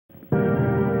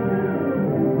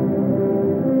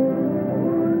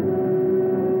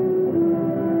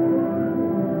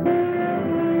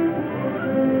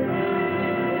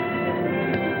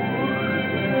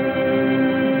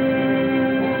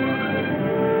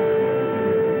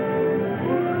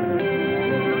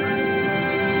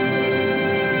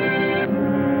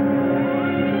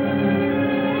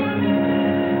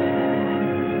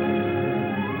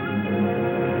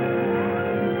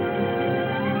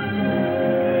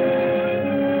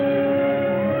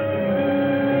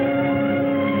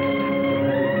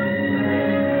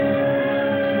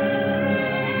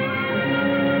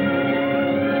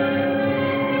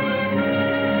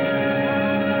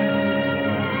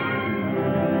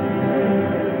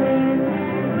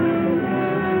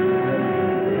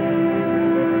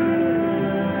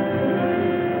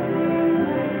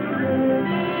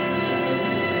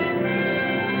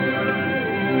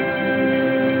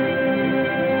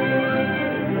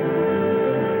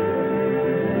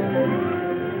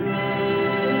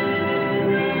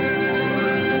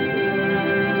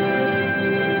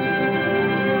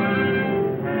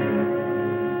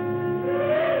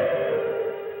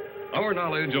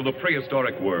knowledge of the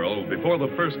prehistoric world before the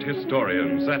first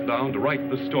historian sat down to write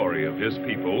the story of his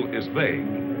people is vague.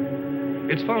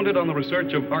 It's founded on the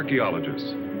research of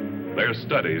archaeologists. Their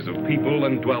studies of people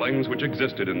and dwellings which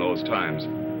existed in those times.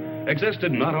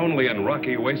 Existed not only in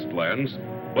rocky wastelands,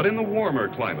 but in the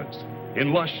warmer climates,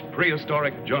 in lush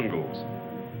prehistoric jungles.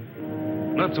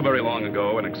 Not so very long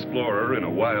ago, an explorer in a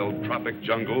wild tropic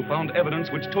jungle found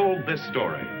evidence which told this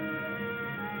story.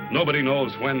 Nobody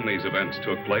knows when these events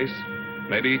took place.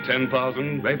 Maybe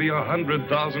 10,000, maybe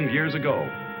 100,000 years ago.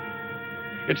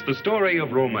 It's the story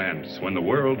of romance when the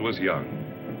world was young.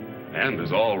 And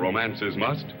as all romances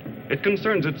must, it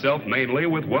concerns itself mainly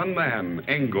with one man,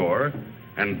 Angor,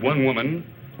 and one woman,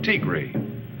 Tigri.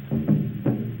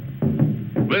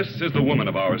 This is the woman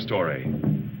of our story.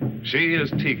 She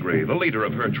is Tigri, the leader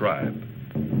of her tribe.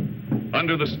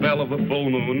 Under the spell of the full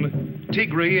moon,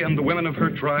 Tigri and the women of her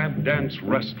tribe dance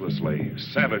restlessly,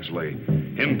 savagely,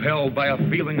 impelled by a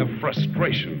feeling of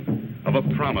frustration, of a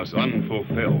promise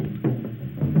unfulfilled.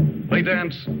 They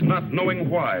dance not knowing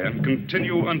why and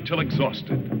continue until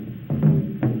exhausted.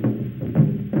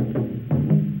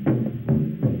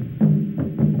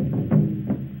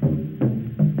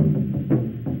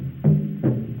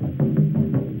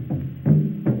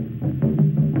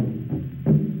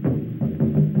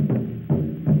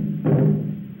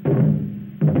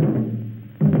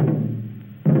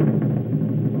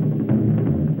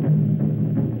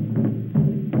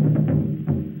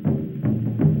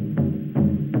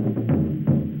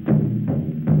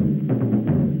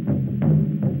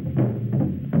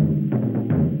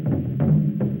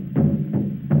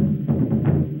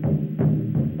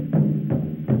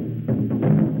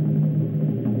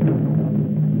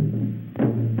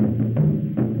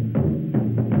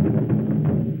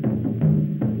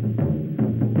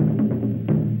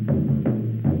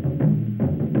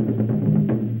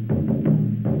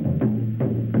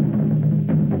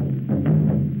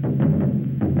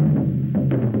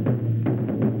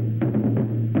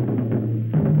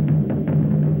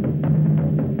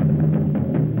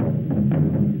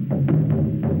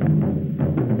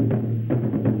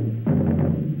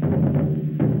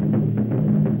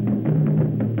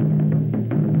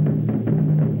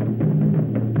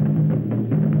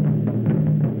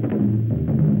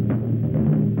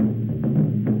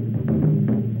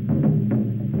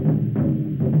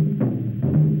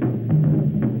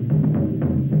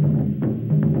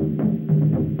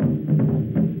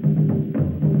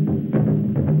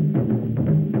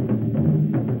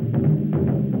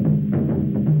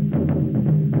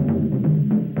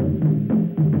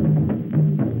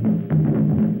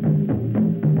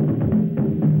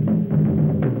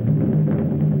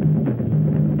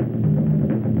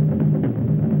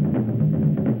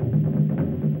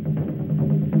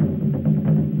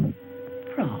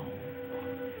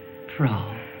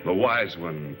 The wise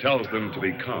one tells them to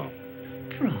be calm.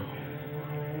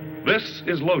 This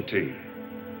is Loti.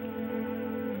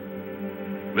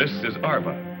 This is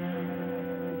Arba.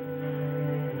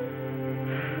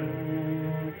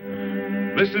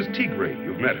 This is Tigri.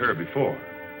 You've met her before.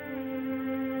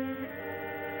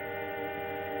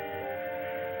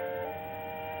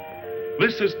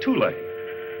 This is Tule.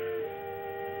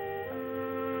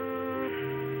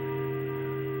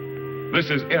 This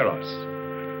is Eros.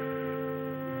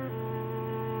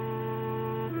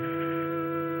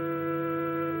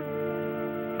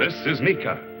 This is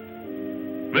Nika.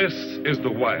 This is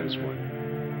the wise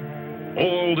one.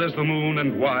 Old as the moon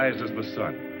and wise as the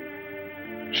sun.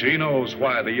 She knows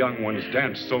why the young ones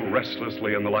dance so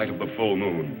restlessly in the light of the full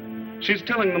moon. She's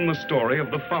telling them the story of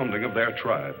the founding of their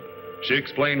tribe. She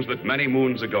explains that many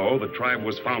moons ago, the tribe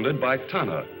was founded by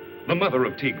Tana, the mother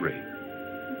of Tigri.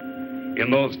 In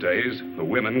those days, the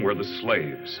women were the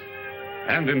slaves.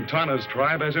 And in Tana's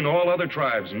tribe, as in all other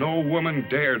tribes, no woman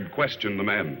dared question the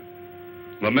men.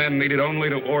 The men needed only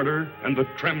to order, and the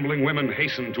trembling women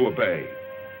hastened to obey.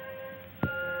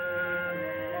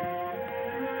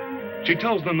 She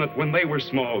tells them that when they were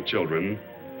small children,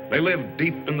 they lived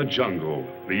deep in the jungle,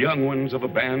 the young ones of a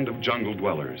band of jungle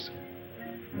dwellers.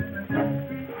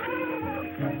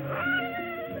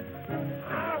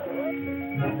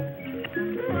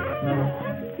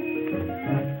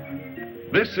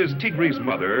 This is Tigri's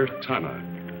mother, Tana.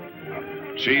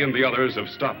 She and the others have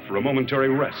stopped for a momentary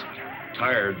rest,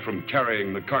 tired from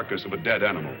carrying the carcass of a dead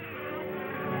animal.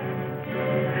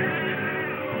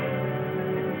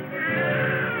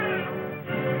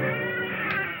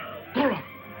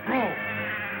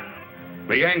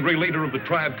 The angry leader of the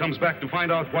tribe comes back to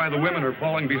find out why the women are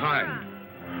falling behind.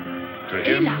 To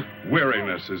him,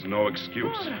 weariness is no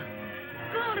excuse.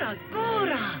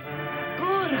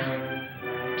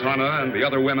 Tana and the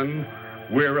other women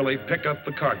wearily pick up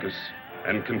the carcass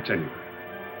and continue.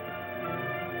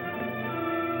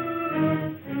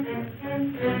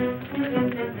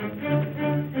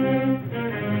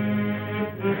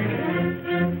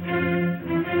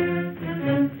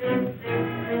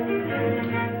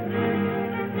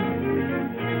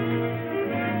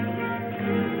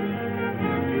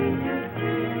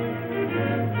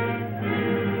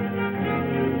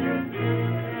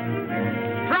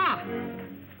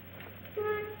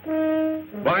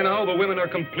 By now, the women are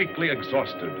completely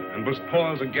exhausted and must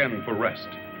pause again for rest.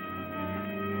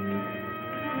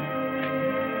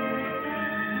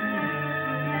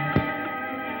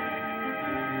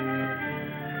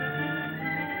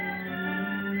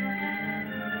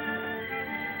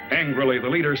 Angrily, the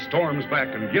leader storms back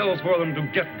and yells for them to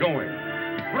get going.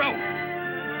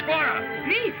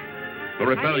 The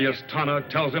rebellious Tana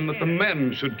tells him that the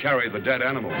men should carry the dead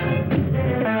animal.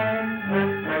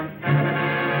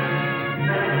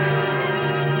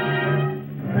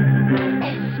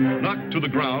 Knocked to the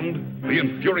ground, the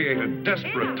infuriated,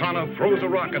 desperate Tana throws a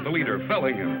rock at the leader,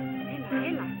 felling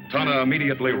him. Tana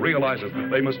immediately realizes that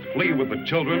they must flee with the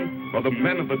children, or the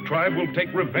men of the tribe will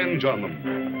take revenge on them.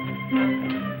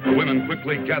 The women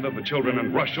quickly gather the children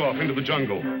and rush off into the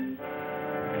jungle.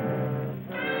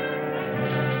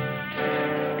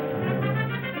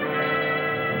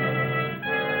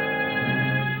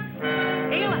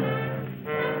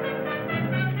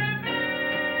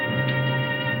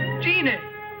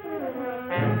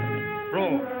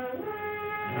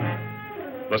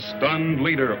 The stunned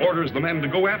leader orders the men to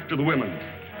go after the women,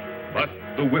 but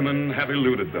the women have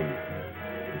eluded them.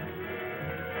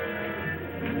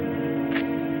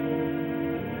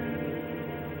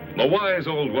 The wise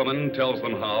old woman tells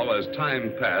them how, as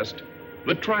time passed,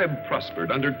 the tribe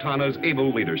prospered under Tana's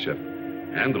able leadership,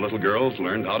 and the little girls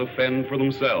learned how to fend for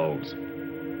themselves.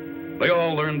 They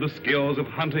all learned the skills of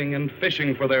hunting and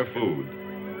fishing for their food.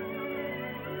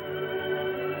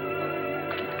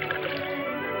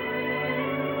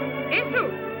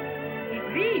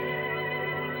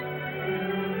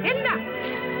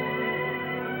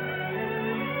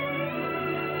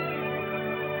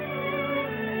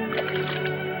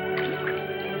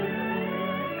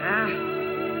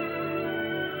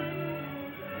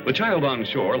 The child on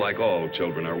shore, like all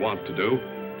children are wont to do,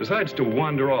 decides to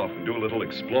wander off and do a little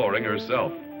exploring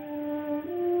herself.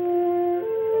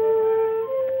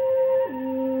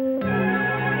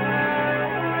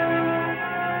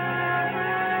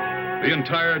 The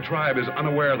entire tribe is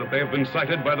unaware that they have been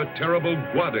sighted by the terrible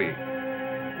Gwadi.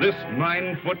 This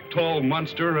 9-foot-tall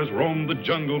monster has roamed the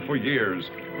jungle for years,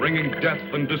 bringing death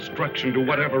and destruction to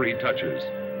whatever he touches.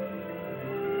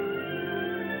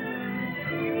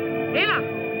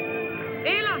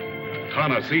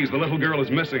 Tana sees the little girl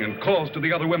is missing and calls to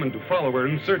the other women to follow her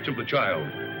in search of the child.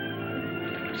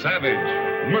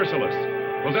 Savage, merciless,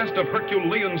 possessed of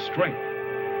Herculean strength,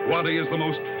 Gwadi is the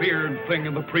most feared thing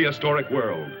in the prehistoric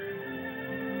world.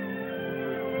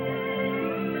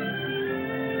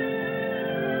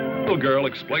 The little girl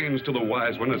explains to the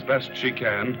wise one as best she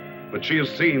can that she has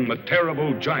seen the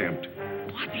terrible giant.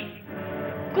 Gwadi!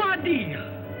 Gwadi!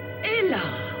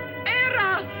 Ela!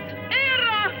 Eras!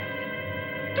 Eras!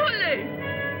 Tulle!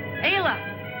 Ela!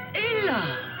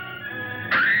 Ela!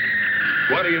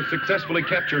 Gwadi has successfully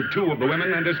captured 2 of the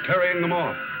women and is carrying them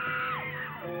off.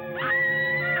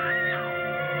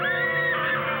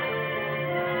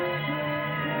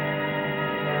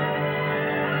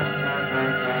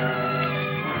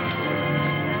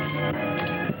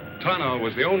 Tana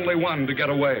was the only one to get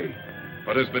away,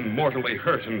 but has been mortally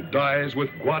hurt and dies with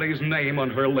Gwadi's name on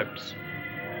her lips.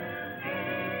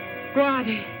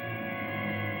 Gwadi.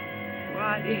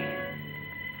 Gwadi.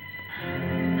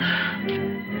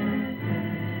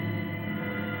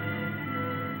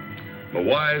 The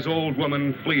wise old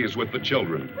woman flees with the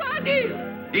children.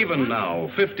 Gwadi! Even now,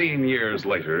 15 years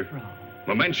later,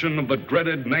 the mention of the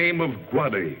dreaded name of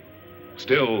Gwadi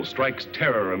still strikes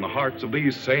terror in the hearts of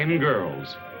these same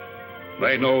girls.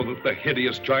 They know that the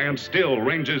hideous giant still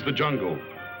ranges the jungle.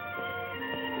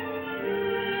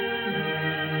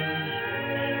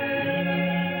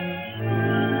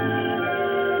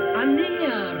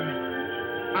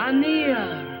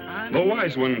 The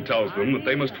wise one tells them that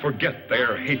they must forget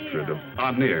their hatred of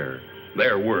Anir,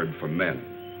 their word for men.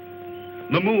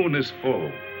 The moon is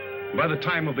full. By the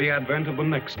time of the advent of the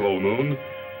next full moon,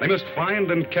 they must find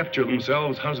and capture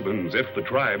themselves husbands if the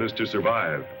tribe is to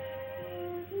survive.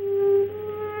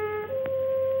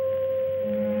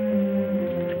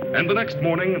 And the next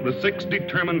morning, the 6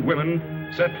 determined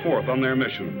women set forth on their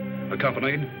mission,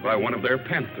 accompanied by one of their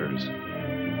panthers.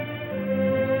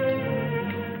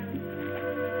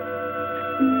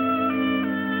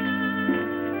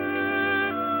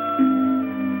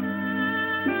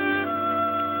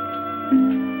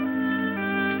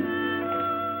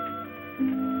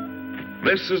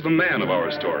 This is the man of our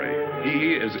story.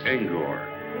 He is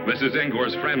Angor. This is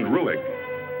Angor's friend, Ruig.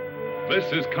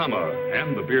 This is Kama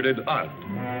and the bearded Ad.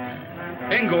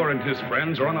 Angor and his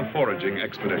friends are on a foraging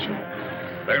expedition.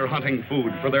 They're hunting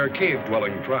food for their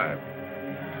cave-dwelling tribe.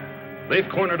 They've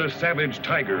cornered a savage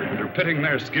tiger and are pitting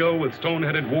their skill with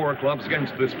stone-headed war clubs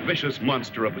against this vicious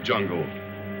monster of the jungle.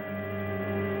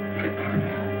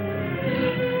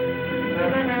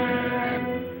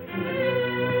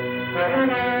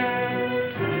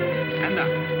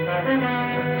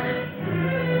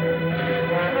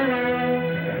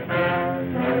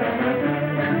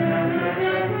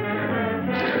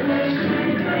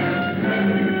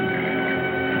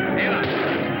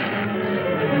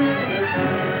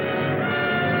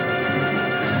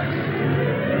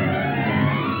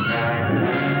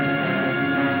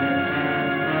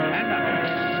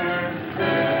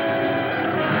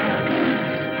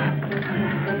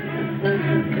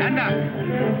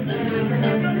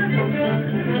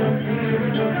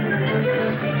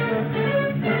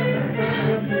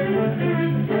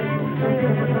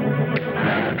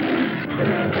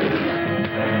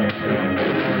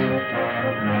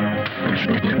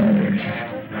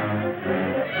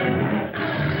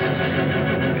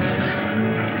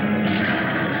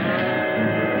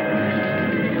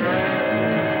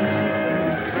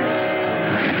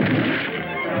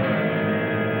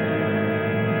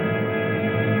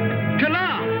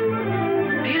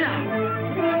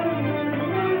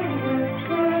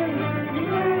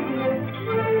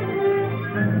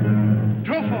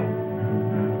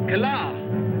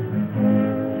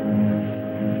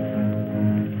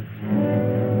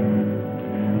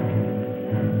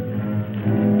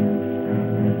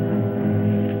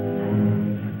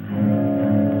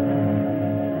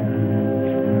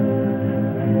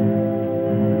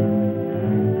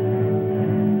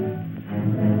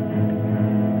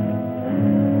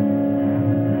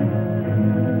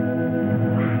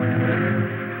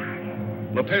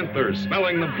 The panther,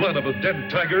 smelling the blood of a dead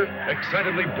tiger,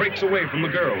 excitedly breaks away from the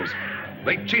girls.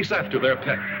 They chase after their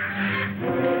pet.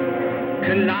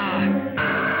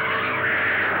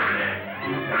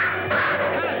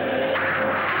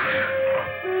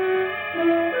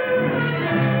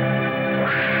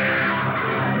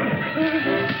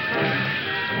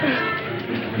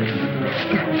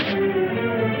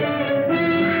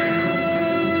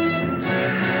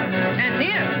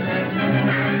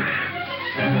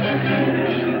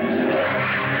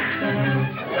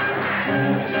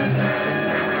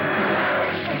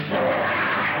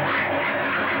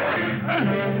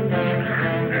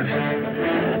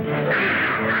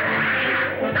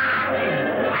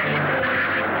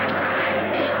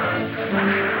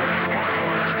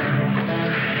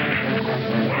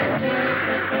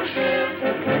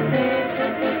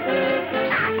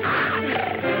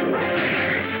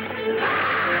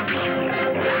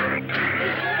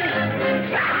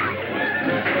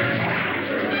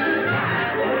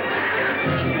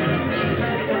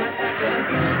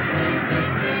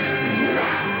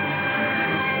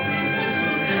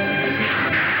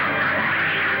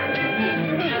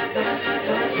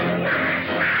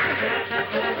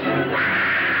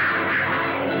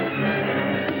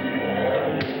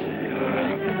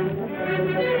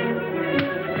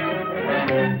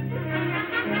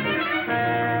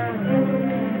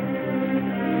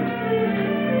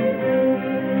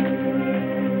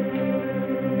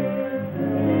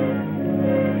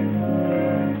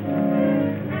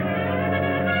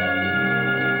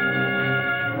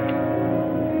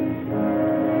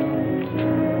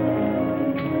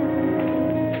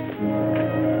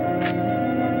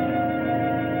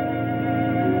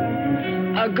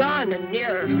 Gone and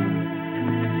near.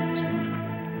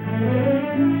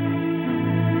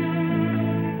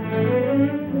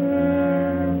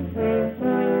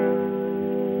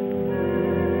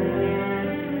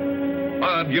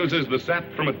 Ad uses the sap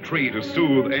from a tree to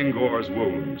soothe Angor's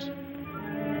wounds.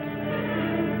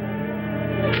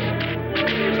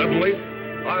 Suddenly,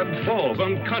 Ad falls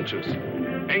unconscious.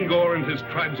 Angor and his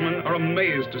tribesmen are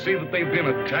amazed to see that they've been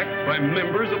attacked by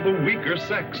members of the weaker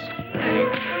sex.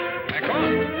 Back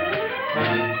on!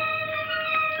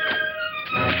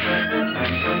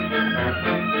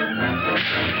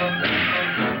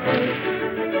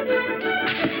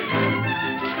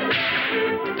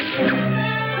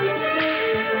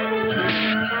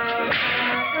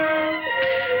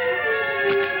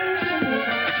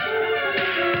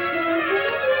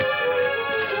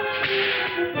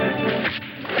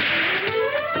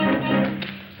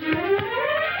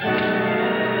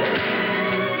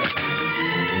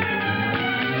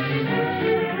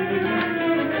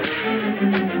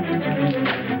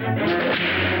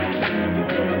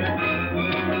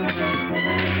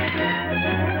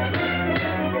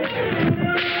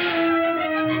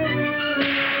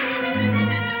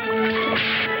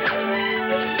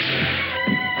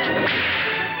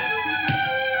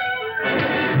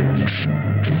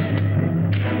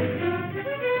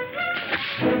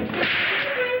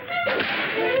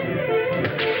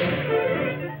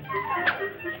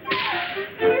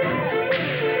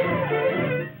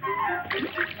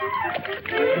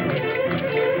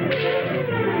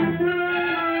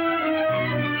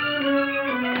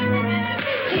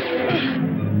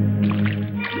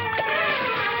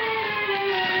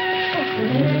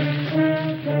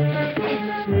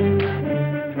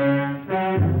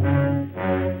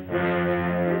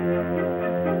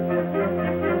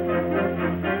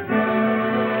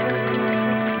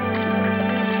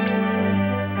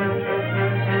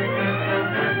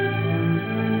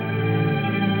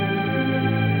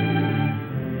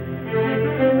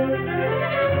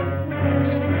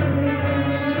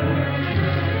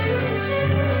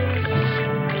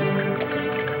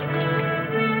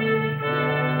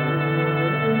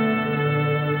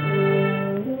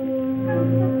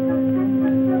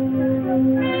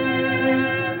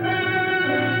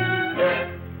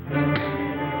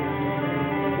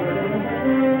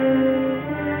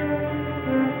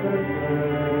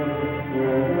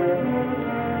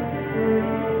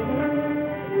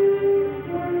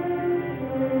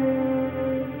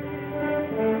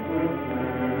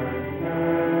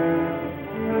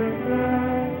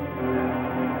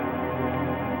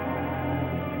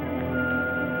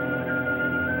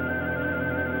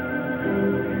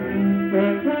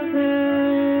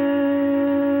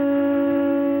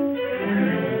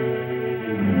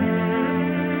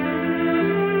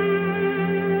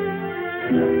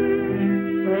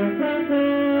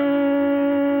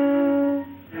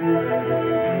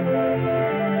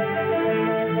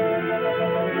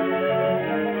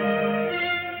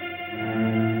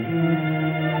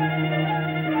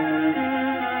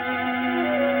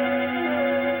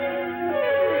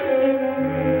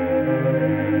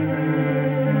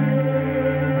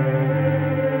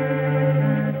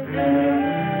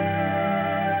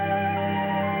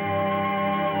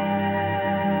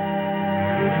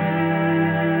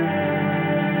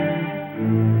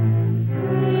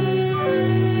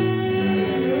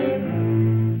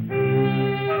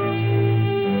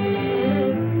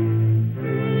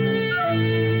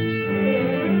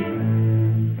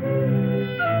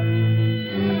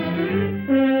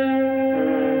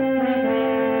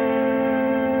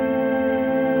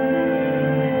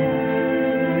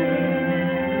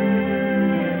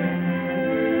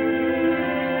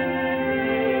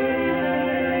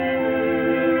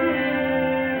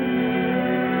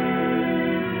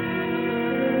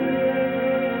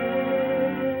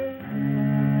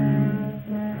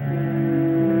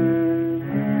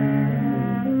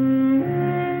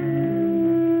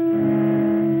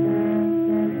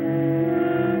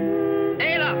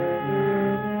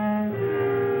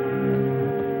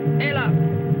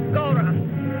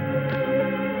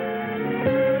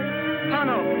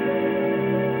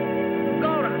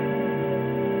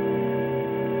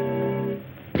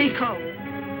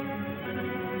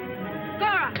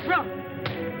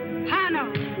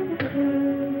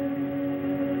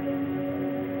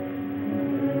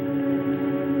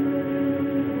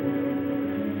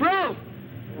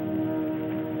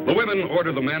 The women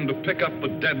order the men to pick up the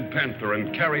dead panther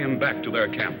and carry him back to their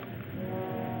camp.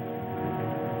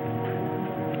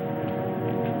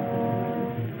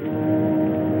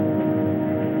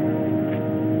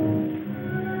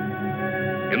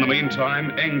 In the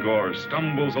meantime, Angor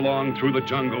stumbles along through the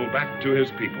jungle back to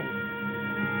his people.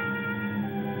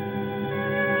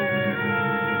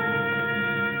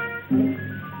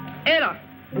 Ella!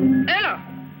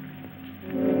 Ella!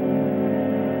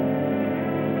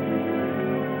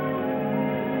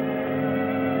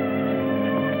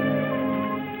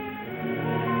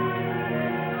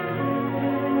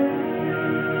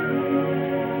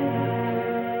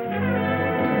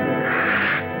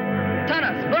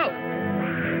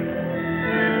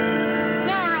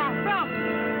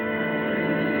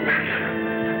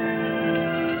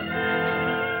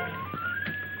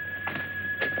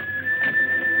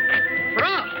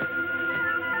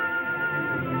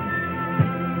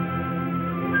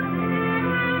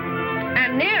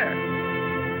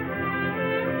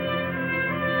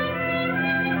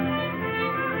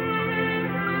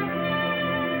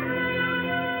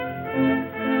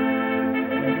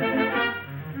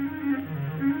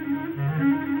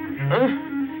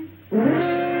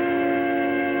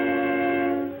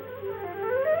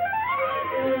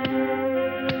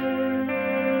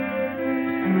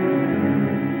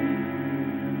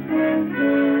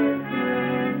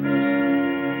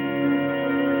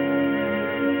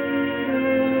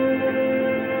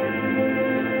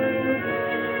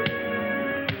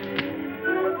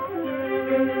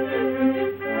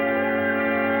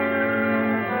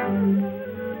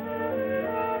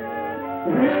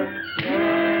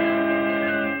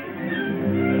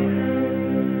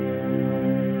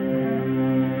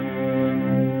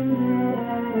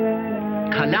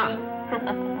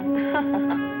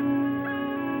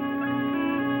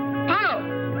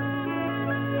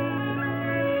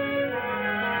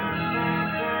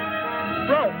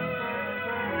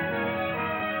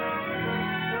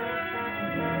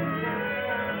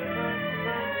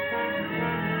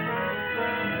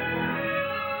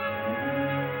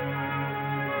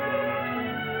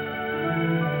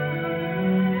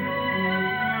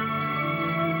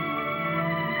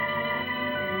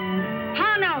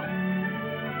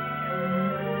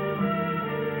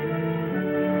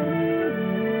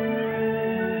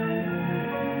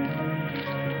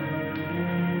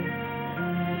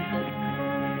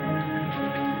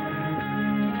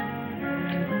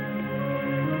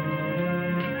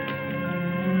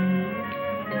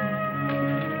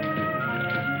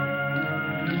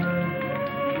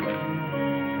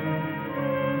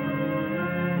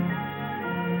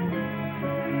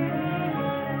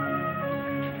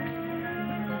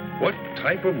 What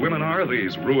type of women are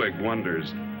these Ruig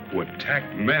wonders who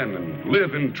attack men and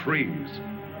live in trees?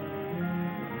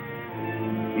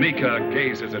 Nika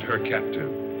gazes at her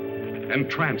captive,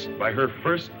 entranced by her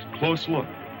first close look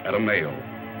at a male.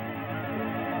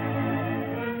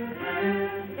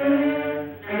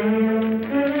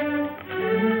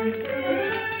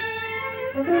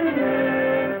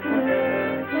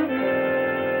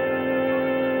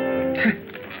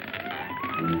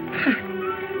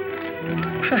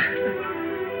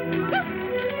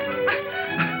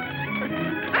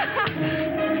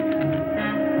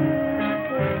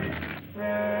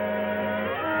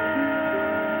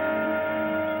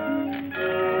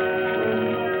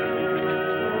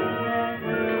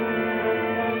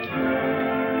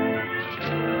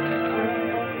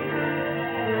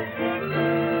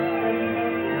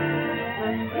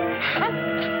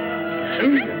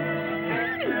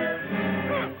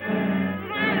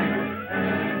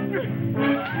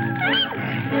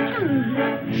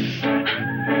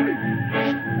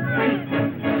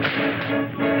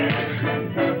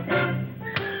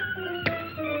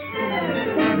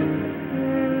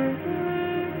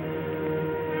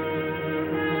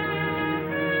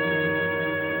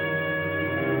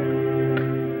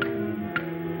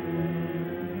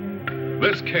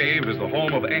 This cave is the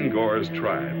home of Angor's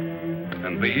tribe,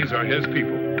 and these are his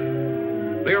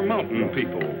people. They are mountain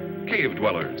people, cave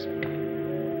dwellers.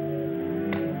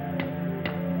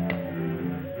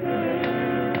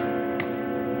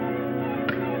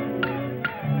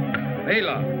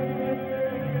 Hela.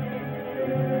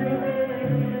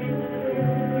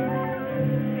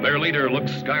 Their leader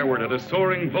looks skyward at a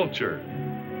soaring vulture,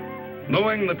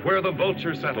 knowing that where the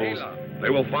vulture settles, they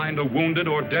will find a wounded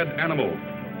or dead animal.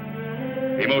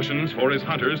 He motions for his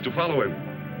hunters to follow him.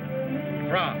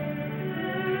 Fra.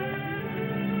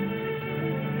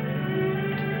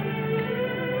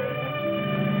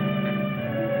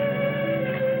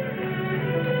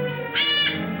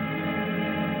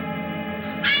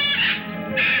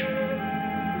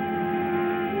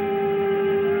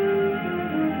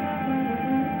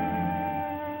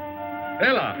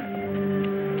 Hela.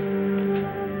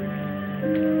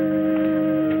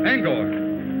 Angor.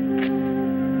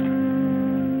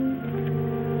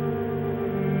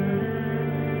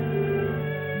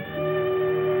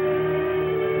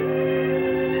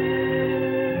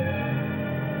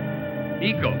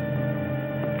 Eco.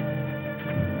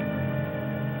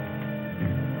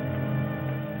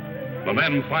 The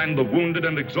men find the wounded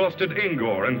and exhausted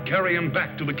Angor and carry him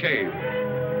back to the cave.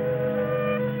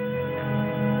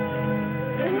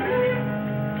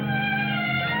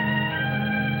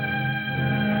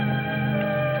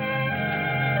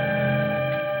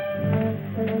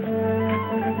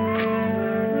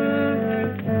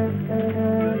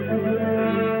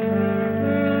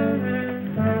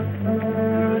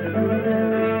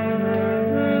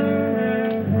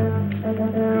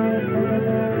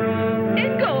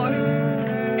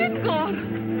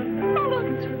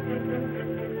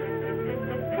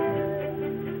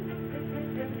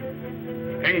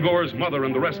 Angor's mother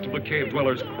and the rest of the cave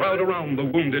dwellers crowd around the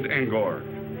wounded Angor.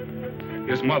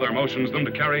 His mother motions them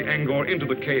to carry Angor into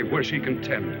the cave where she can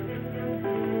tend.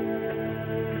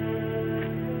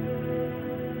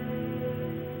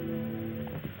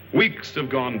 Weeks have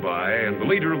gone by, and the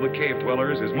leader of the cave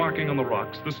dwellers is marking on the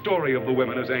rocks the story of the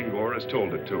women as Angor has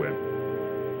told it to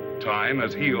him. Time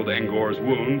has healed Angor's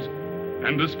wounds,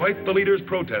 and despite the leader's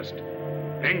protest,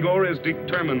 Angor is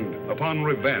determined upon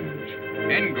revenge.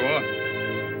 Angor.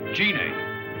 Gene.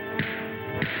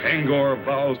 Angor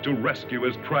vows to rescue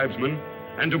his tribesmen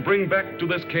and to bring back to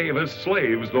this cave as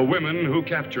slaves the women who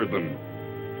captured them.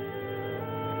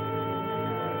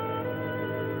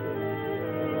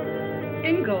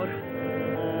 Angor.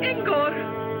 Angor.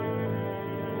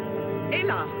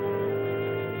 Ela.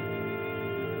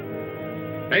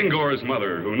 Angor's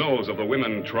mother, who knows of the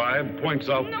women tribe, points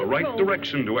out the right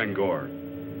direction to Angor.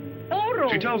 Oro.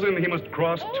 She tells him he must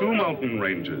cross 2 mountain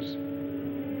ranges,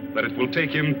 that it will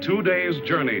take him 2 days'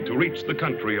 journey to reach the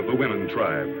country of the women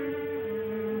tribe.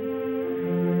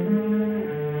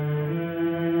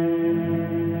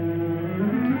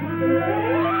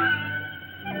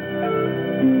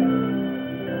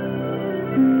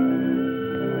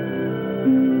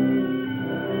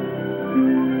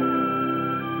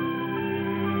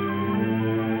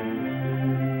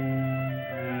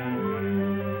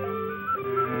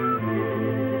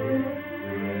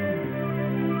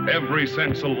 Every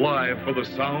sense alive for the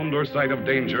sound or sight of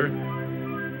danger,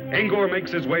 Angor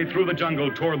makes his way through the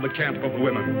jungle toward the camp of the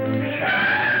women.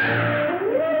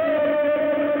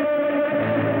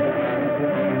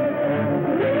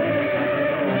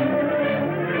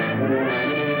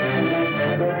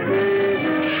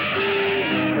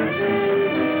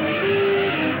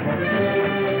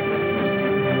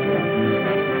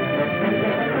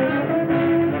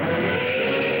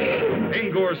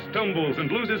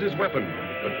 uses his weapon,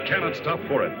 but cannot stop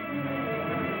for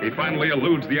it. He finally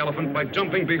eludes the elephant by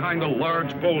jumping behind a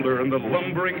large boulder, and the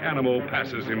lumbering animal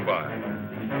passes him by.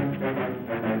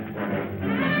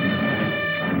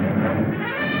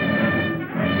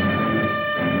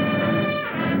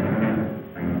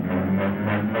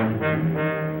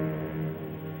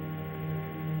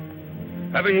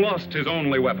 Having lost his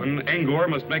only weapon, Angor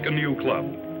must make a new club,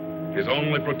 his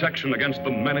only protection against the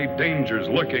many dangers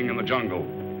lurking in the jungle.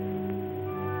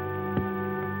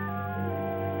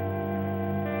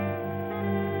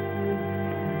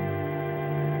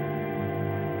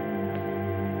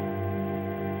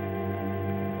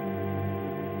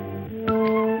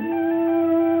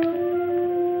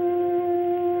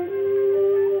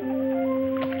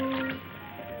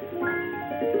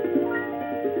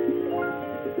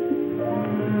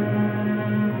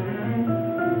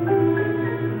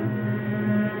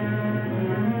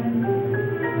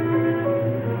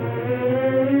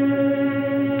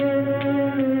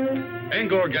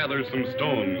 Gathers some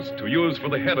stones to use for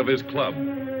the head of his club.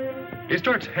 He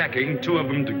starts hacking two of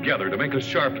them together to make a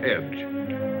sharp edge.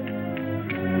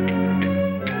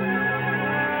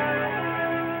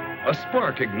 A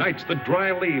spark ignites the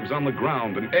dry leaves on the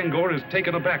ground, and Angor is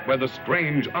taken aback by the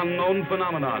strange, unknown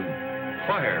phenomenon,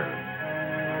 fire.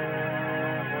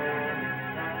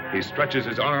 He stretches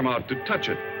his arm out to touch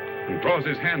it and draws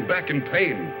his hand back in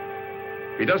pain.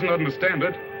 He doesn't understand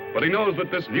it, but he knows that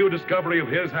this new discovery of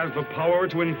his has the power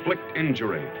to inflict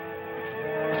injury.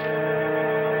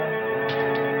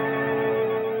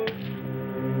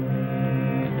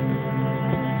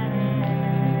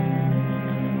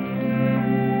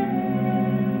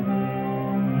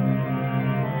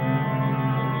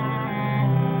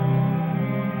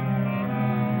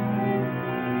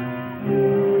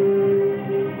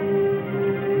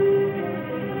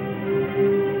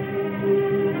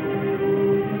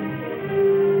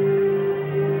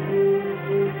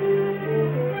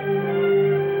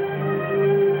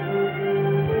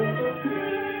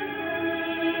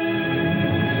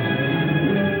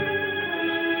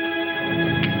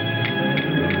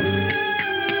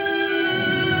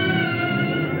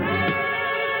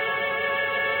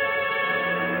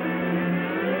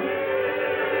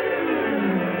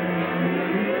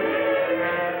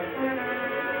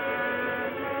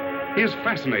 He is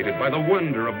fascinated by the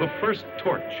wonder of the first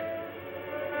torch.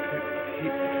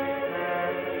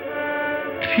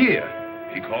 Pier.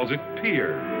 He calls it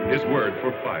pier, his word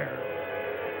for fire.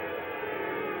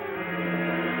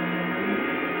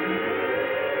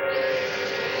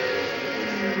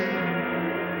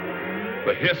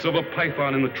 The hiss of a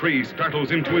python in the tree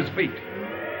startles him to his feet.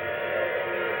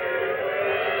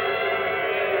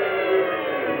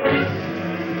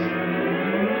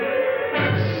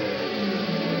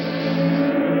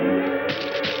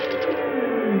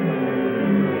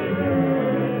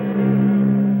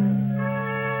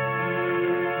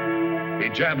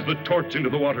 Jabs the torch into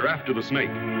the water after the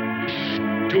snake.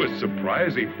 To his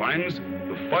surprise, he finds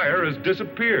the fire has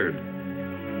disappeared.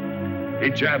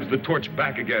 He jabs the torch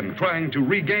back again, trying to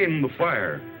regain the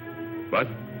fire, but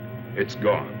it's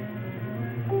gone.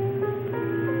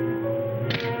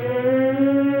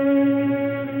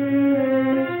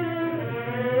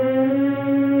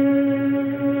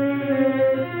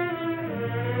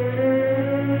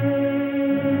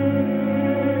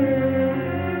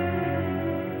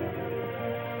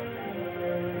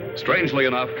 Strangely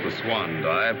enough, the swan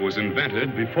dive was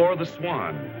invented before the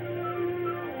swan.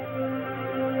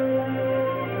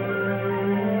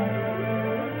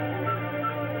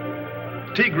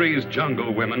 Tigri's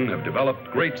jungle women have developed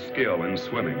great skill in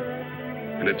swimming,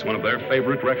 and it's one of their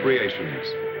favorite recreations.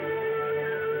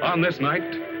 On this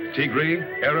night, Tigri,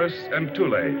 Eris, and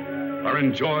Tule are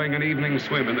enjoying an evening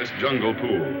swim in this jungle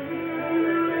pool.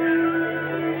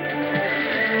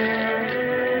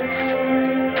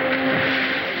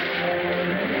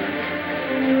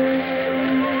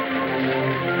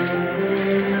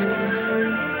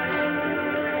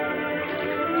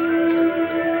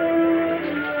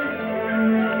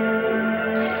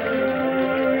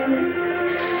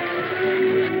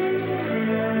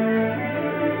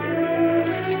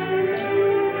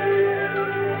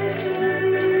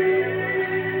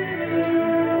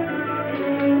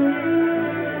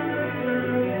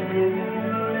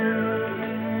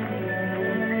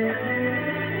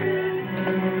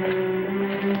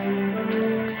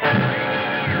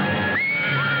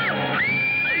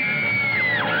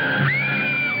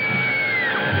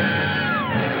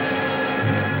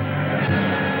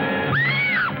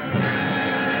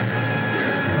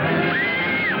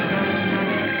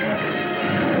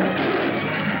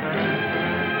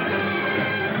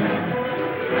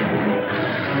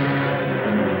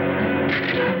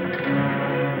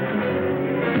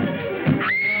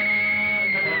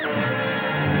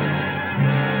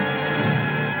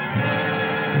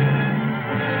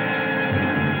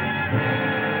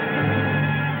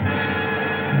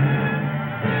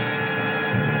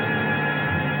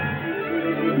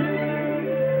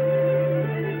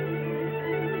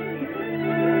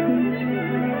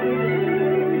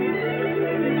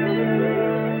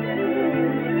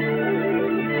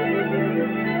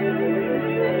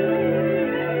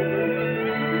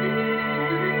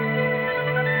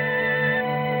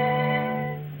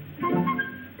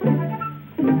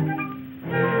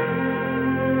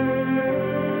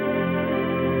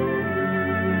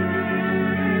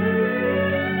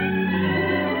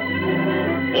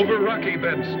 Over rocky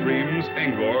bed streams,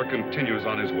 Ingor continues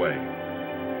on his way.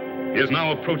 He is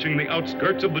now approaching the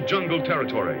outskirts of the jungle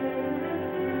territory.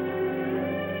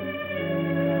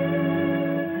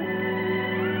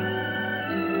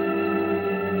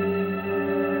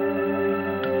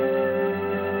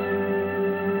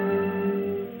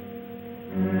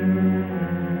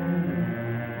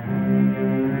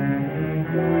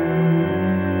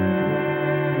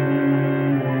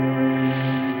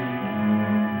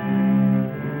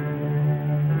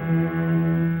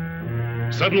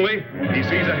 Suddenly, he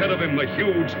sees ahead of him the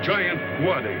huge, giant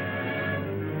Wadi.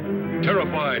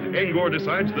 Terrified, Ingor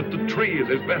decides that the tree is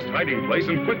his best hiding place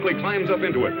and quickly climbs up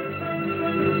into it.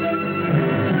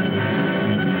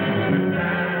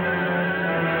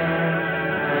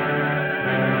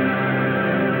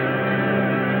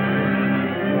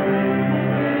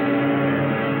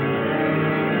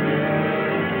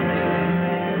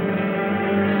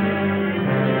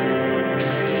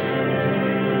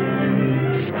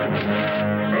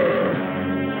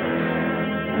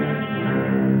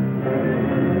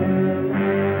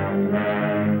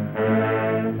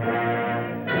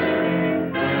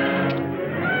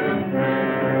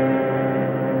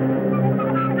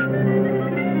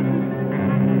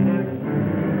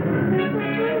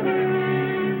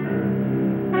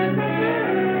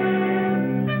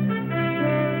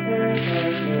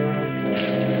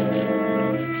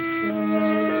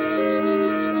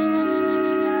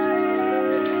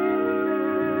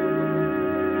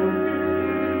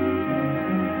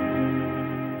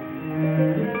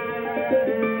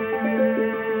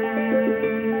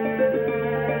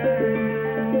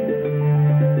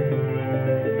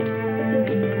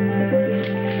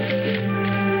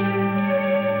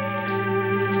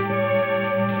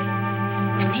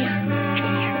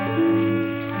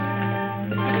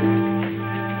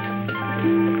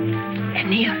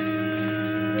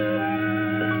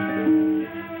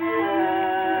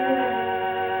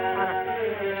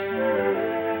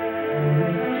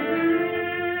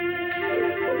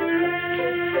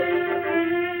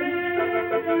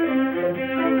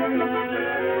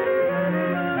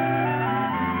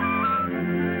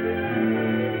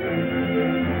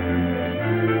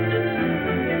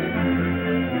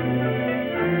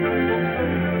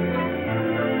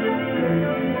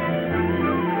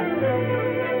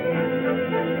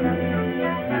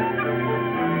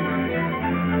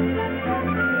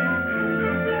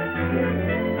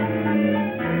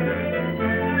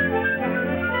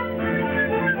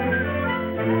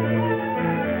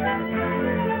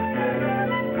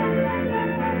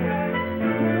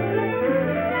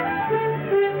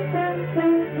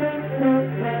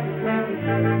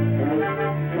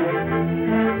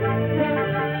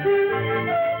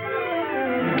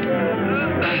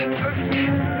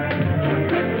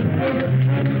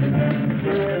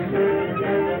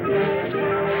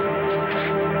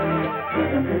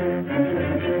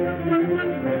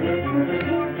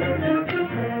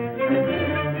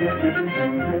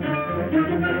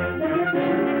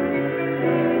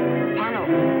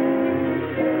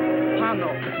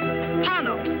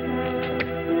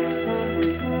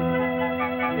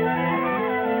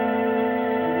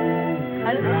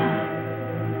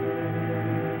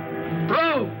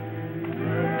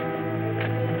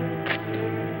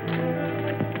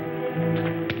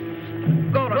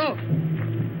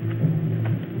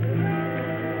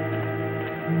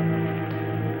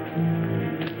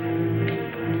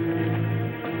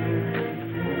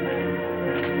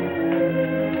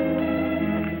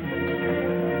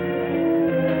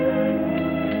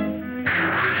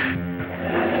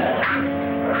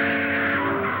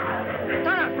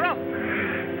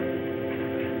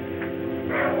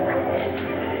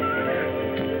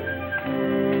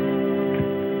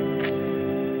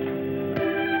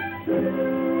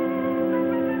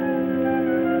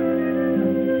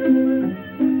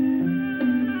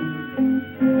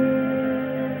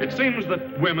 It seems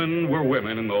that women were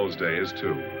women in those days,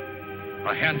 too.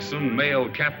 A handsome male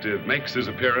captive makes his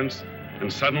appearance,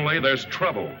 and suddenly there's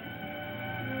trouble.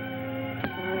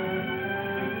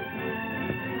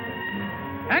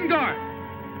 Angor!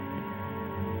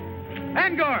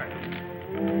 Angor!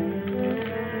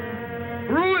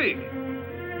 Rui!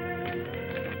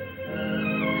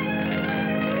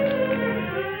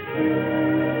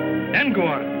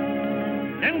 Angor!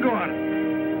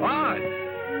 Angor! Odd!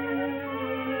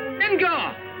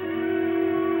 Angor!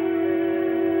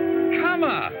 Come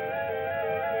on!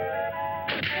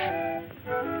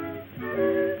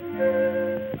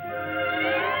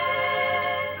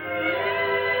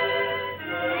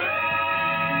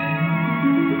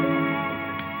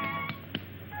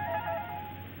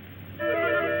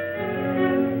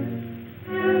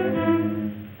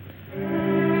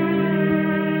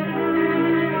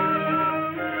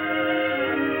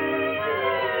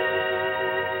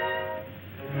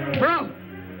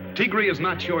 Tigri is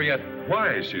not sure yet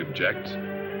why she objects,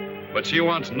 but she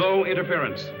wants no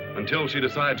interference until she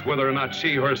decides whether or not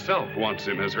she herself wants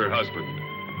him as her husband.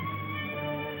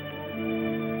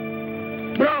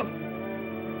 Bro!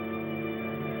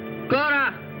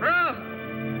 Cora! Bro!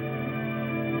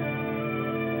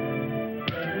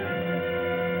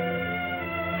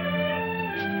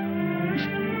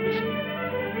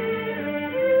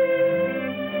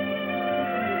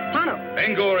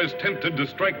 Angor is tempted to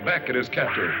strike back at his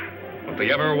captor, but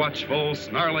the ever-watchful,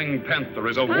 snarling panther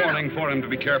is a warning for him to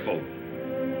be careful.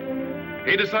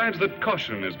 He decides that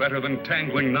caution is better than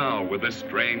tangling now with this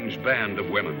strange band of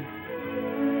women.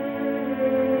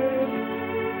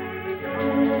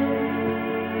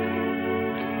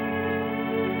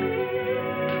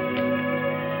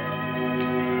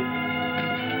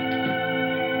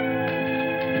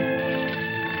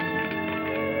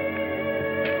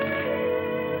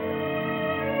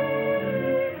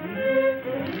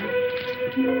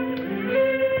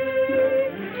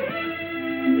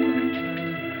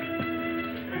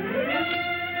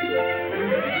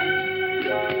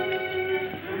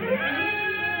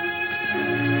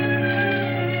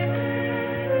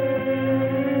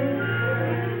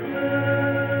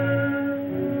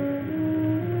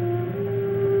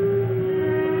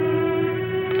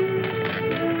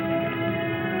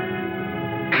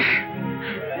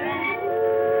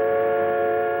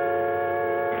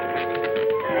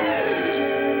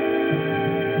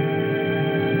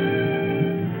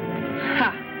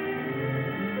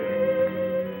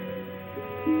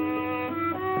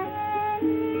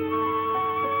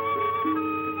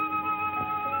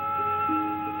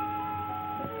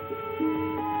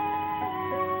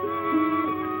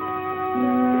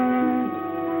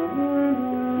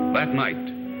 That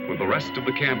night, with the rest of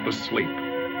the camp asleep,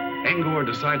 Angor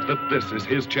decides that this is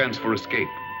his chance for escape.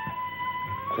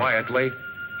 Quietly,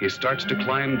 he starts to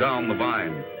climb down the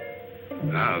vine.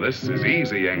 Now, this is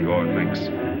easy, Angor thinks.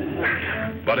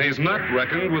 But he's not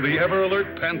reckoned with the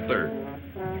ever-alert panther,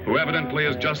 who evidently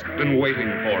has just been waiting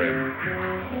for him.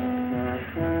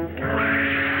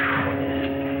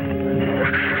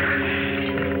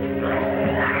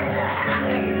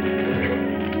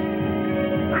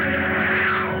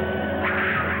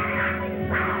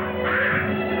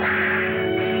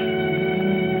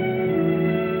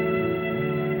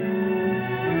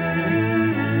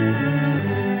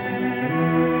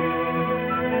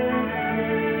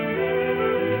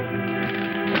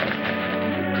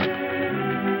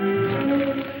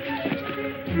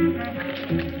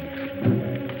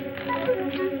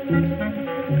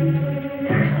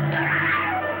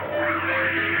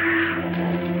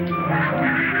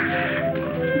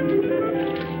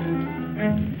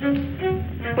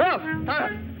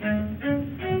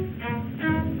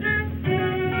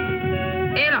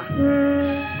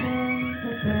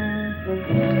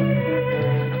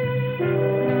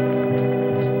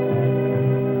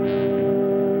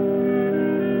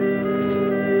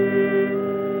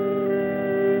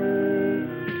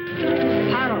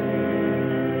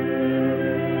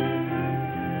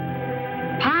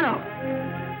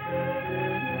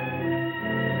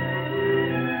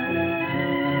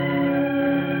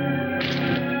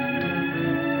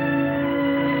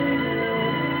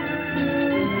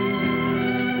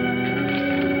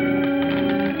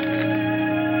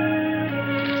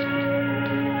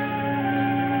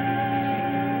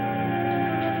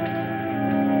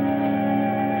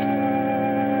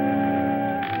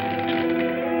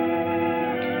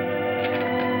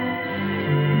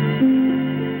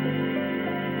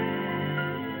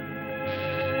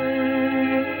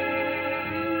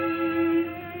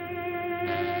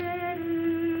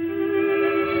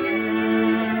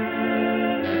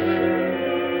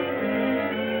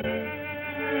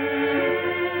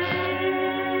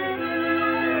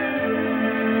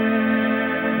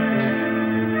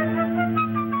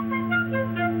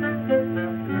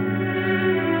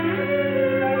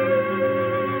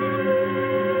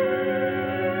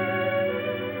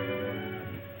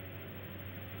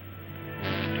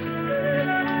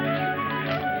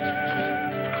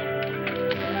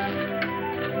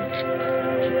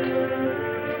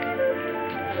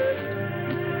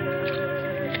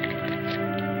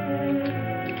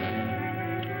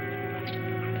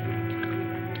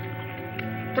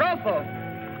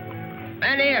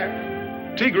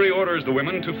 Tigri orders the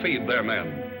women to feed their men.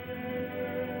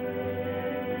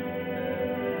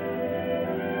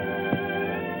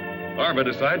 Arva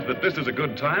decides that this is a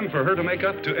good time for her to make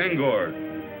up to Angor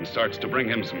and starts to bring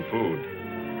him some food.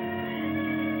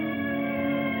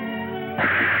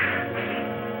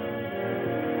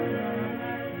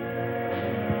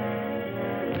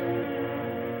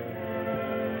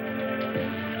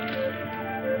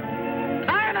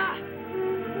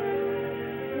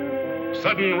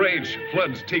 Sudden rage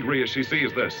floods Tigre as she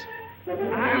sees this.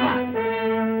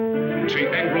 She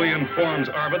angrily informs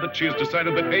Arva that she has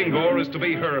decided that Angor is to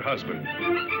be her husband.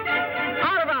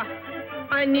 Arva,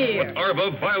 Anir. But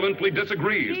Arva violently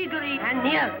disagrees. Tigre,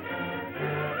 Anir.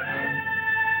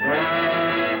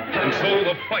 And so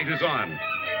the fight is on.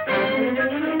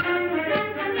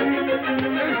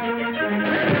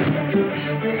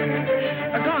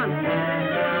 Gone.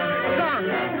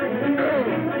 Gone.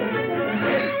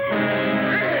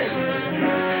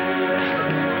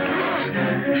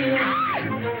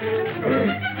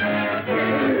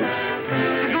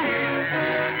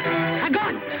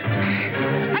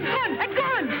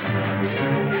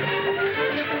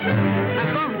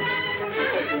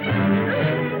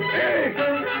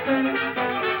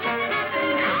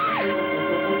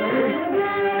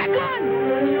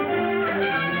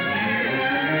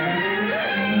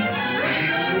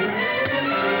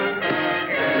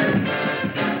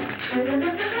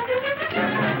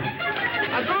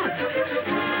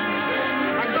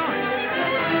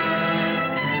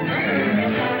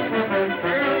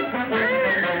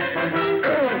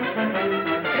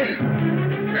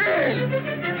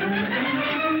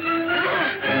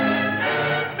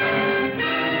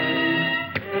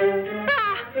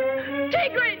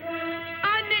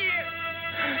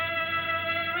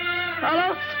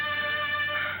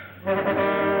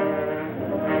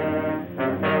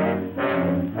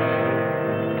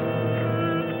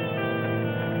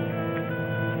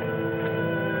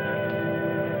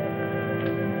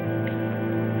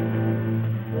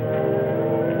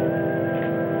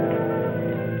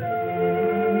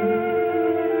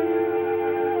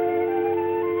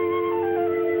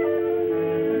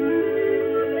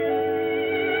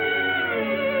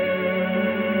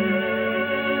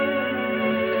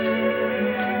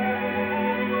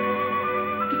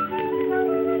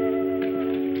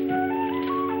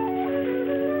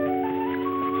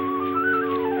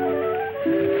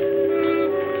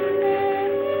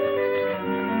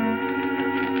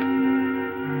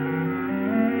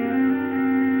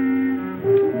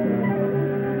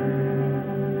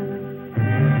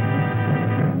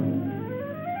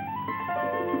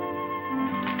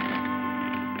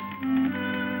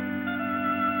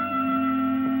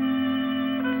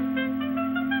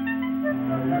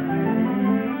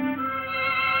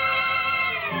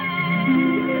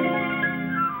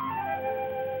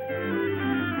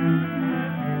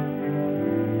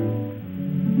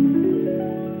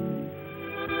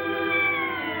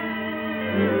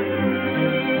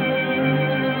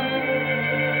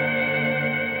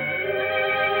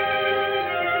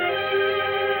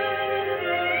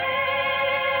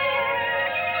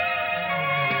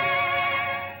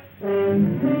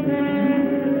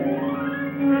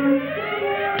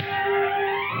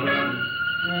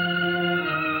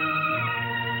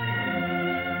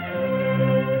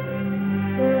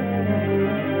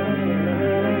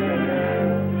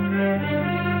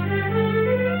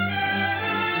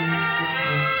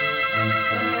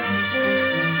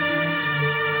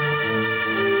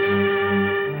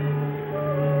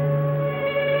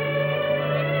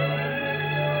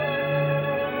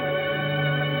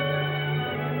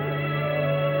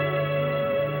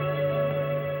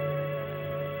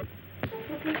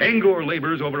 Angor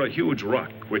labors over a huge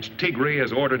rock, which Tigre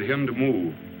has ordered him to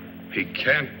move. He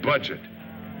can't budge it.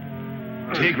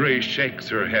 Tigre shakes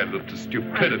her head at the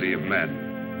stupidity of men.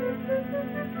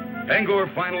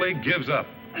 Angor finally gives up,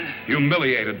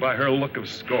 humiliated by her look of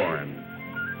scorn.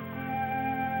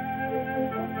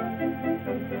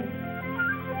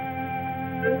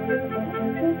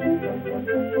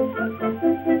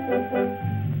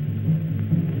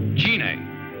 Gine,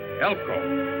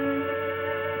 Elko,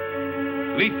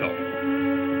 Lethal.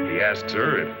 He asks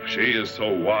her if she is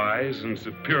so wise and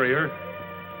superior,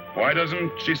 why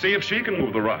doesn't she see if she can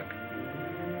move the rock?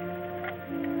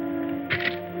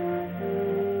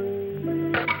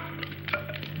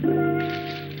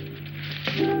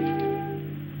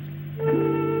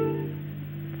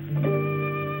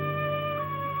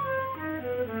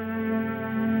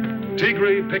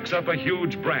 Tigre picks up a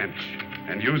huge branch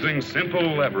and, using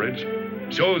simple leverage,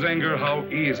 shows Angor how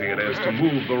easy it is to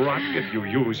move the rock if you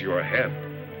use your head.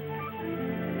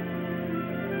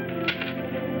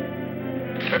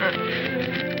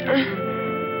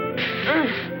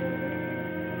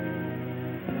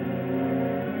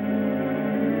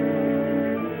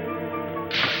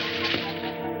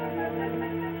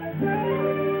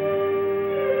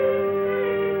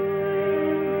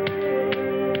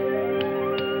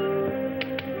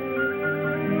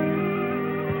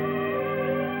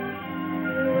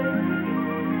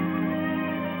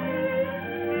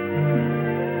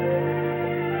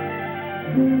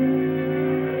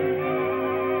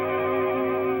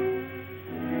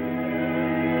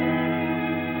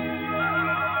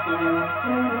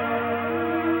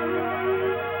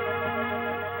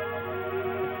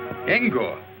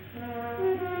 Engor.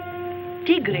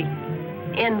 Tigri.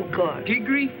 Encore.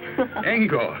 Tigri?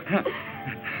 Engor.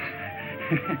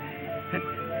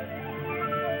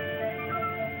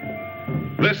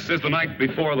 This is the night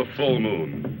before the full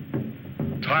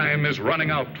moon. Time is running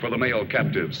out for the male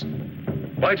captives.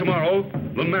 By tomorrow,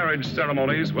 the marriage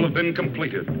ceremonies will have been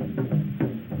completed.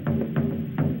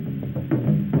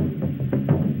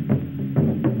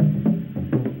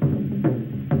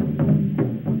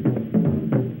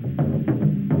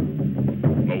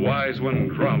 The wise one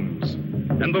drums,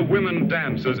 and the women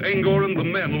dance as Engor and the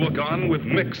men look on with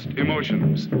mixed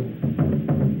emotions.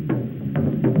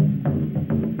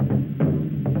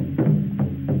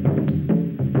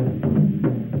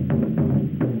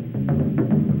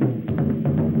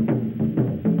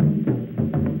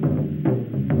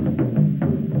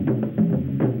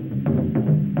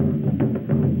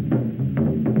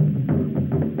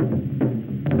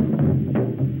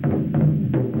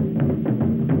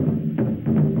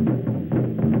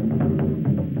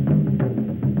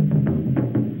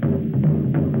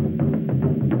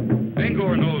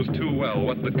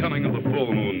 The coming of the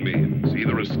full moon means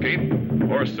either escape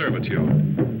or servitude.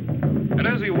 And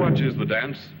as he watches the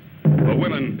dance, the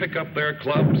women pick up their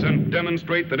clubs and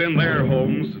demonstrate that in their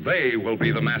homes, they will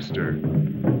be the master.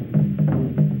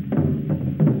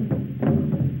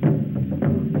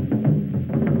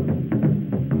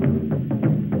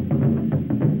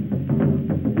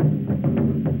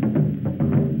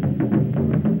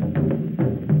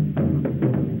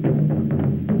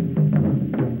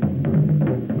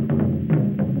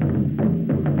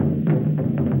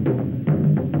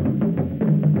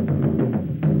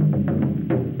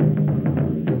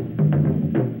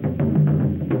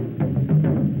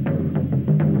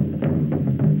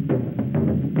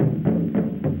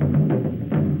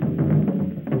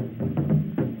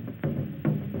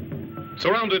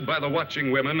 Surrounded by the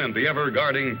watching women and the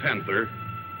ever-guarding panther,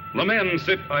 the men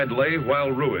sit idly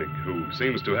while Ruig, who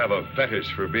seems to have a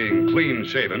fetish for being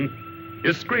clean-shaven,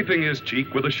 is scraping his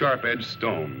cheek with a sharp-edged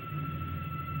stone.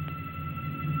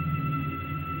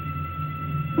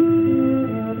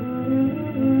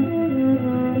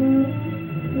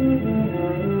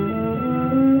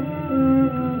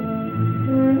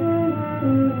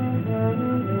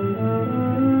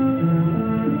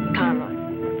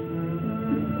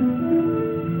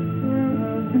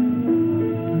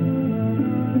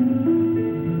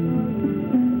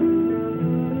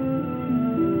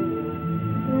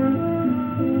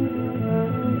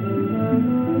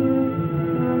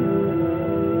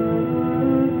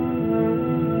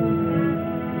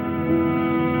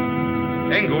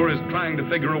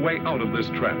 Figure a way out of this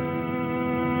trap.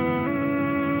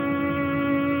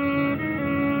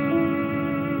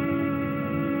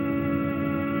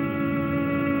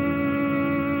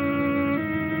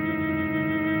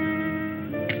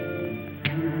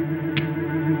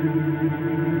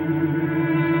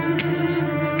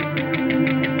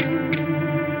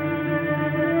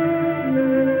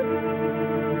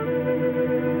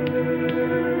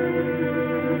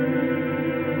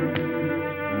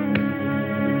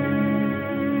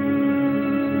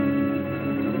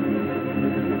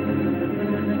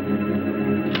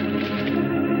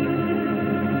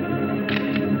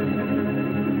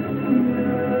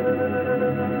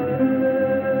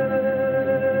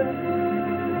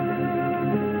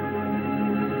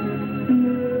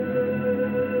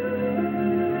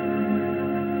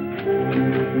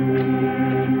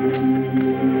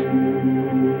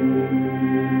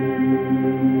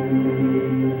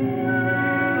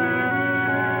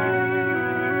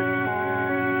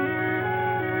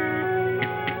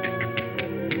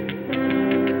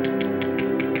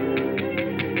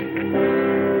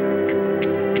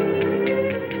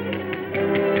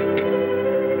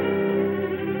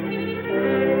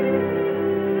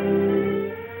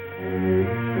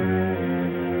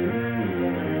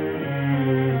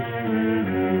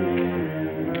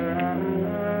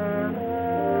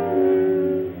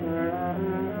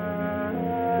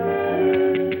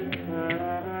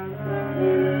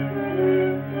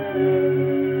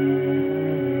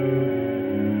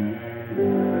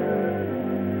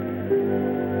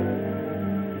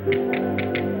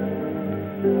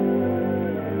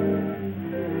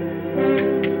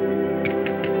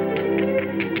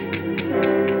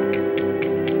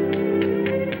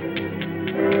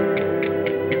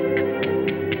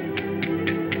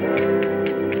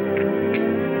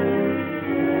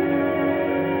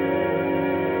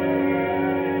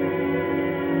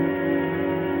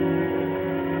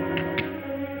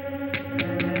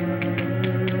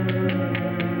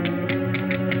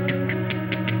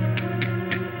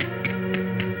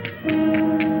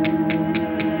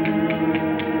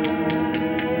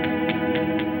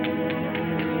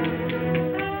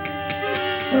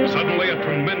 Suddenly, a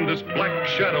tremendous black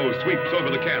shadow sweeps over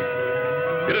the camp.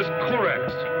 It is Korax,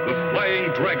 the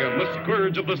flying dragon, the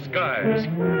scourge of the skies.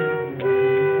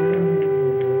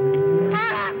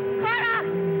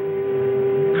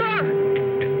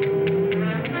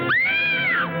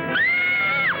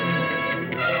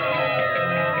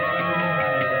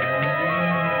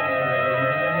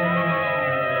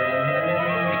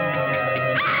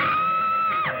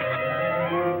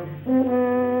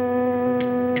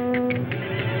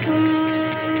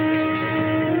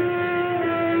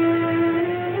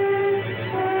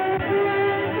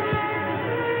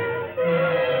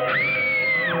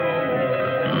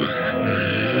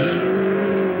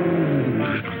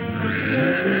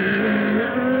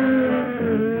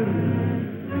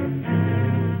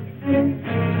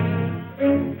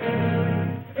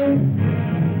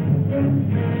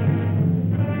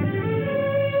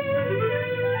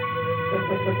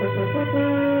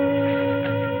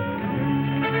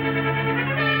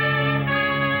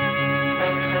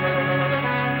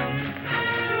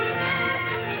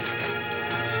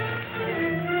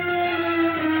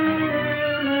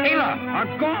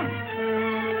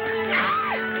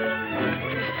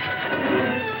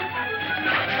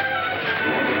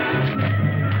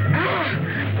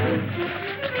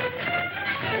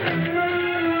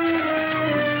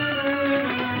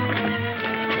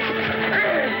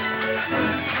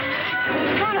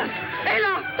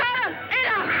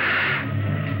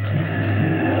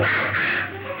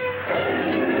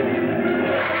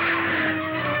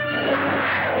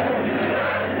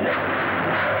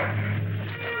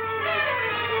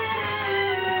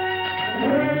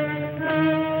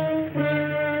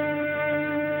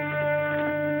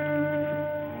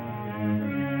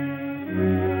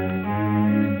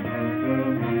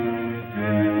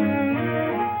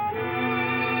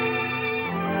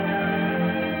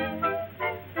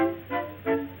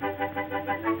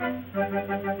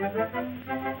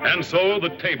 And so the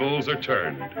tables are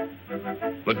turned.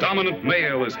 The dominant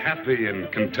male is happy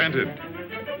and contented.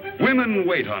 Women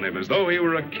wait on him as though he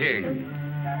were a king.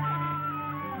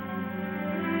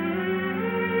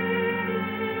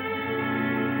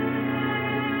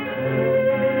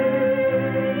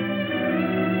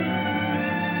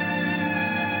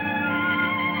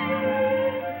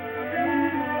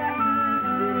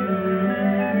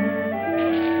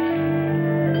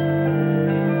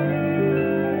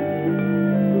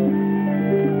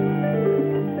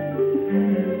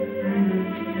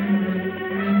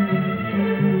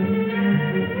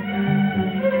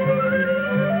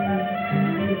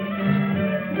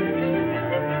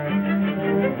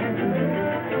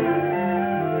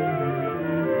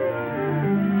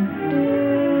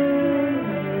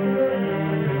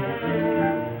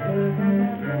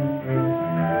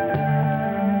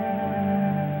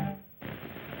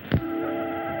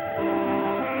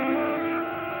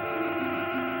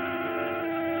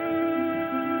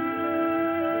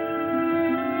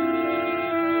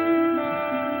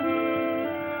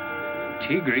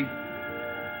 Tigri.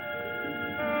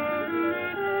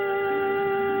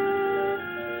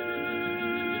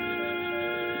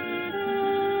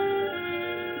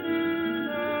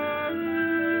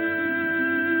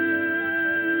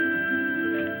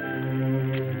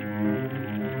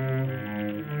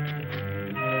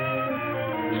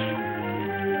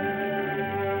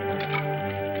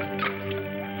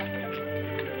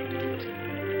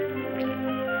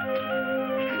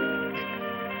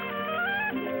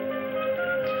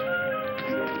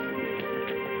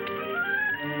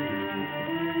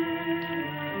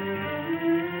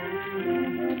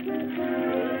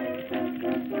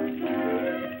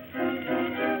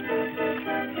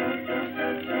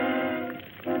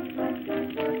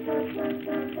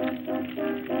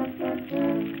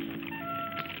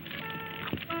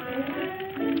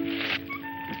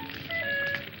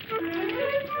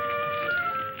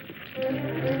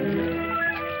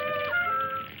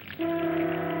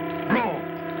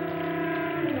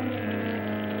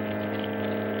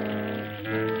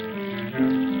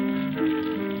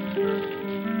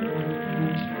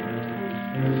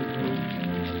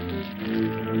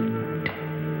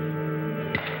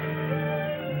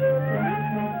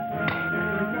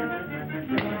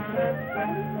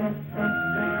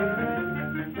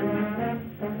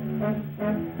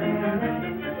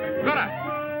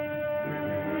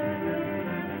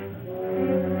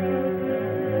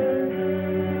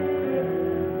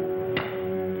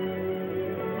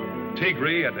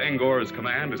 Tigri, at Angor's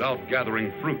command, is out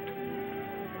gathering fruit.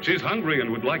 She's hungry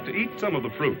and would like to eat some of the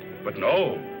fruit, but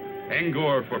no,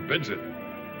 Angor forbids it.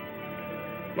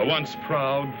 The once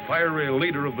proud, fiery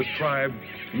leader of the tribe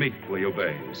meekly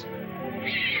obeys.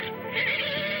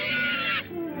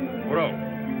 Bro,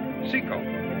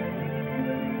 Chico.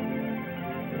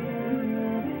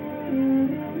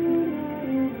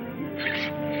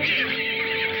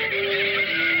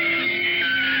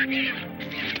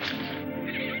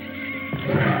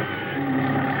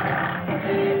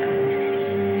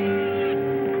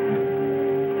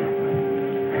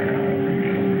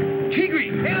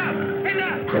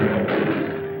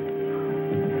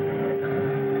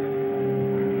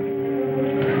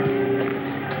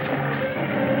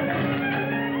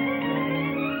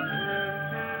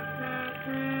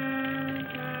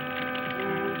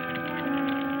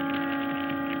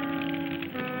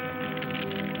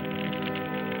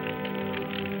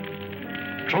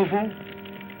 Trovo?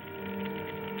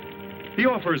 He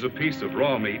offers a piece of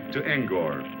raw meat to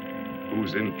Angor,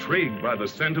 who's intrigued by the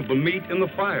scent of the meat in the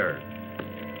fire.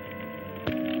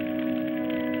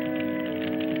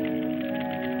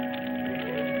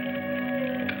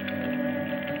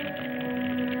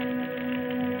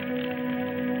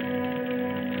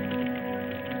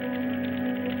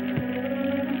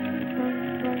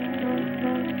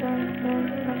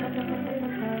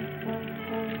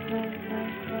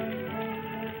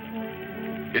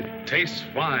 Tastes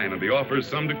fine, and he offers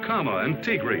some to Kama and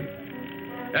Tigri.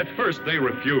 At first, they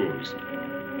refuse.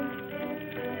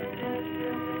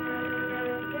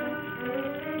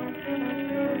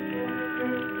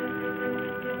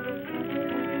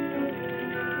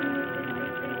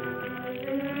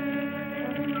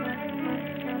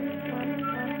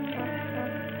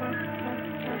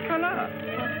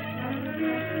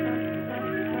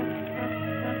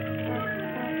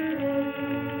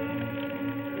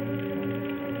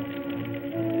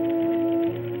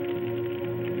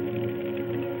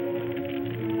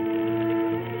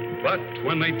 But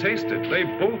when they taste it, they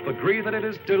both agree that it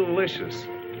is delicious.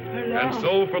 And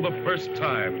so, for the first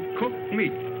time, cooked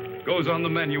meat goes on the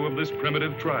menu of this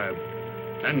primitive tribe,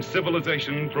 and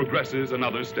civilization progresses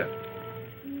another step.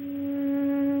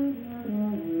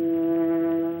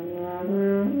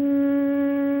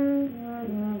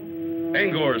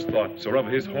 Angor's thoughts are of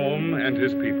his home and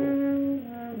his people.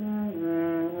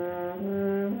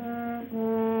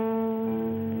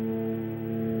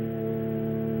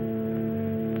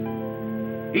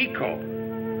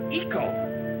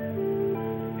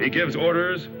 He gives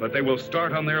orders that they will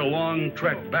start on their long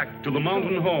trek back to the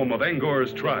mountain home of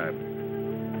Angor's tribe.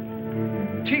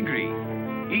 Tigri,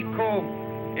 Iko,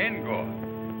 Angor.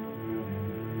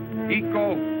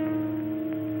 Iko,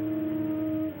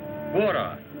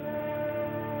 Bora.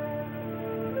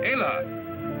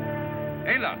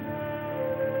 Ela.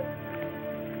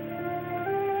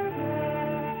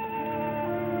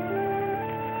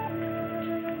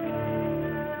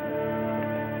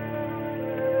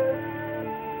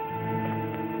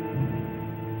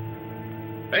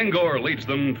 Angor leads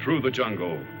them through the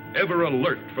jungle, ever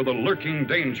alert for the lurking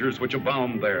dangers which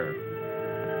abound there.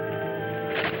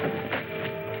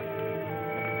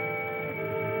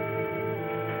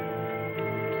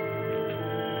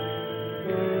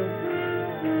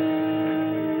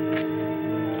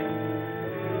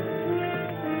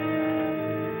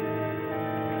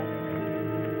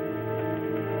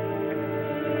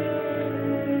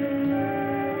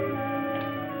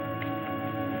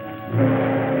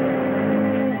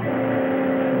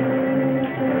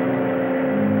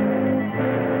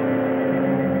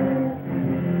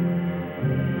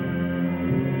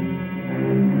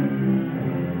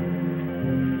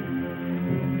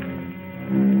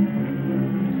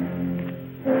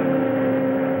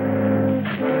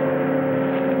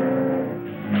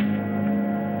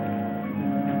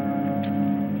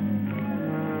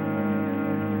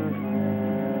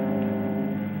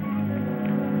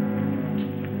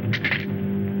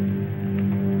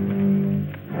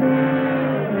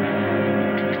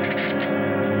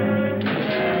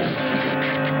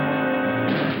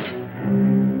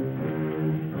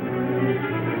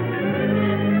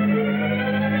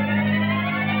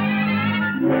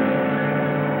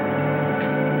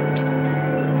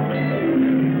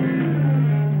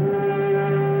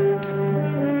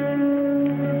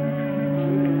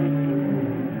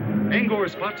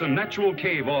 Spots a natural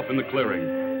cave off in the clearing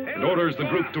and orders the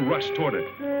group to rush toward it.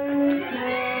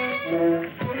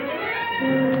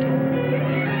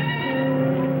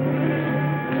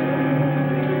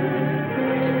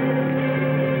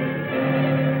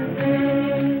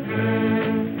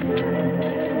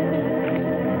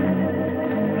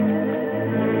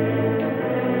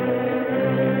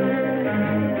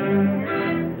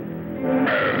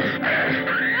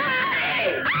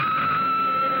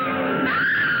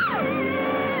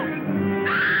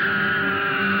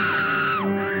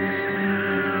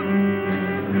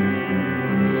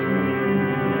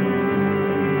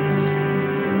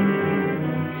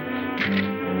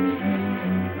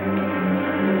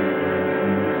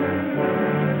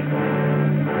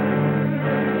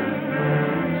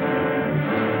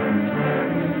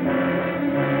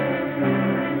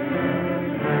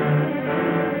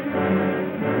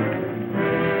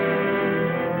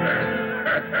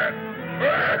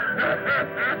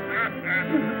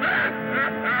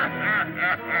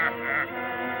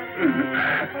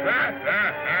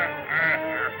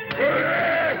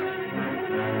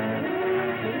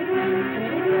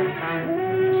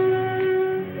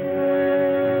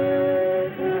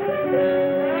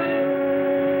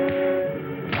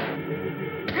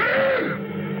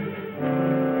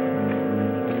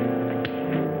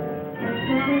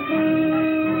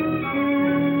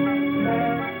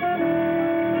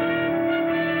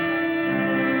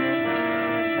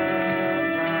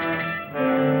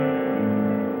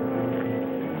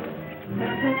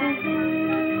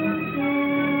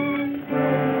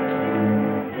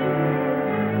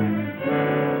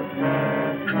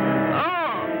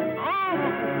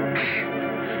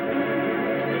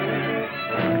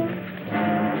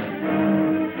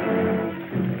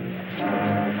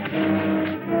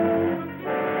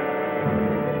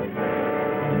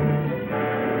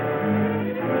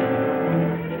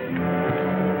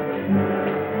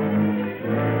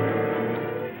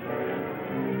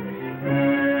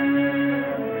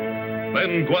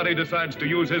 Then Guadi decides to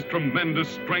use his tremendous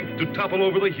strength to topple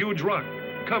over the huge rock,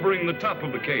 covering the top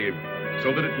of the cave,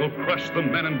 so that it will crush the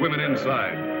men and women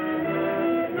inside.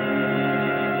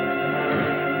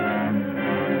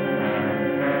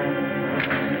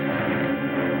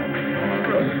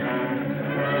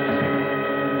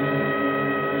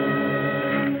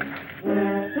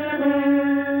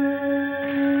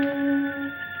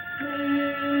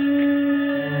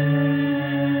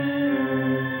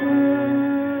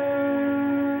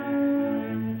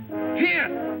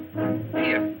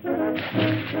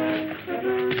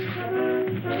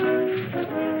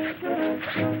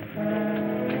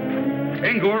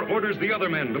 Orders the other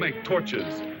men to make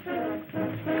torches.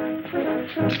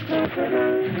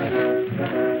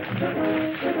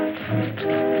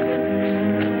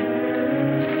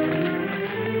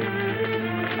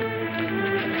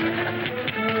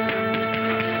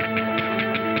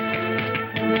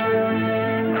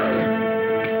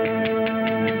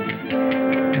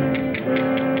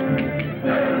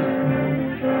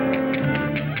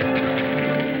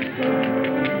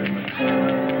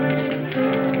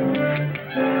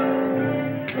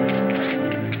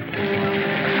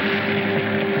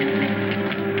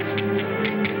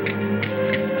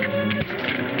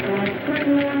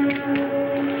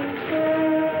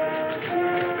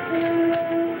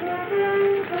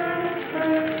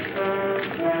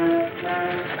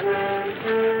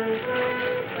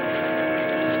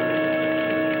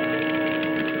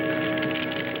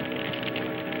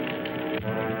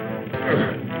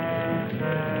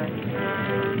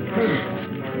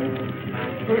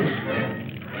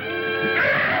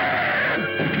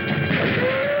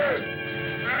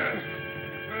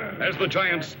 As the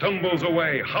giant stumbles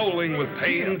away, howling with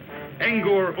pain,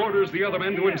 Angor orders the other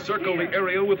men to encircle the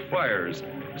area with fires,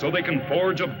 so they can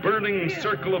forge a burning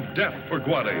circle of death for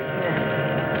Guadi.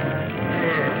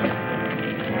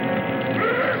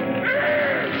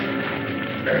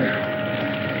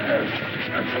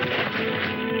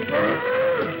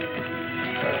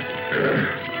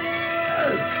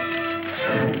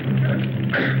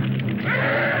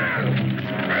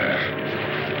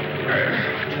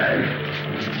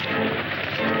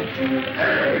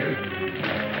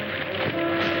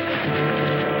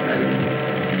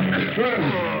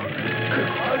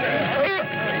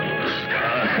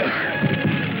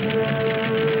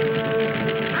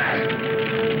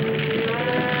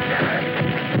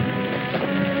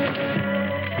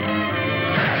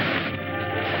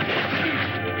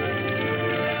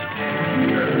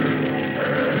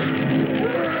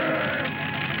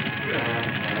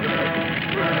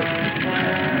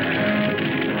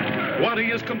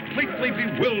 Guadi is completely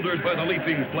bewildered by the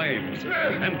leaping flames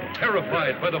and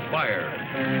terrified by the fire.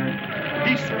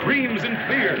 He screams in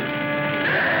fear.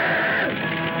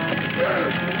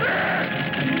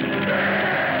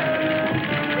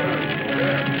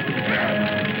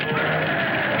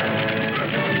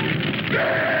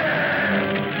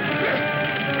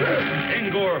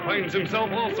 Angor finds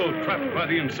himself also trapped by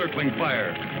the encircling fire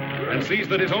and sees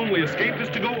that his only escape is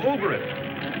to go over it.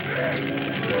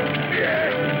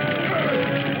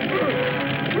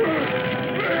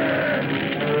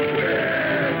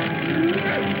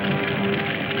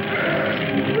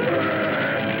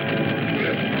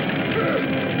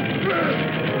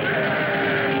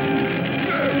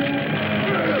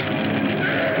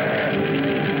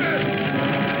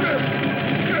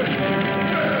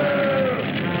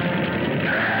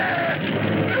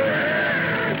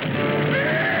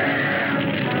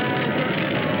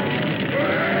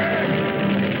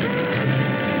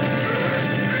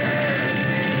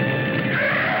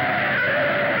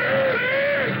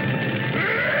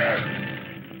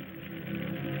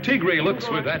 Tigre looks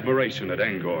with admiration at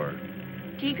Angor.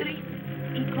 Tigri,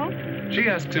 Iko? She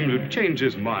asks him to change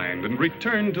his mind and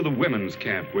return to the women's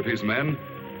camp with his men,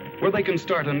 where they can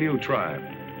start a new tribe.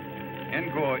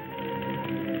 Engo,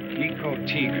 Iko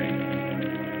Tigri.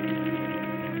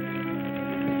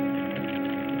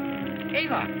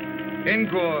 Eva.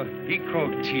 Engo,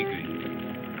 Iko Tigri.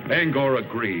 Angor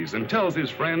agrees and tells his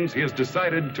friends he has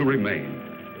decided to remain.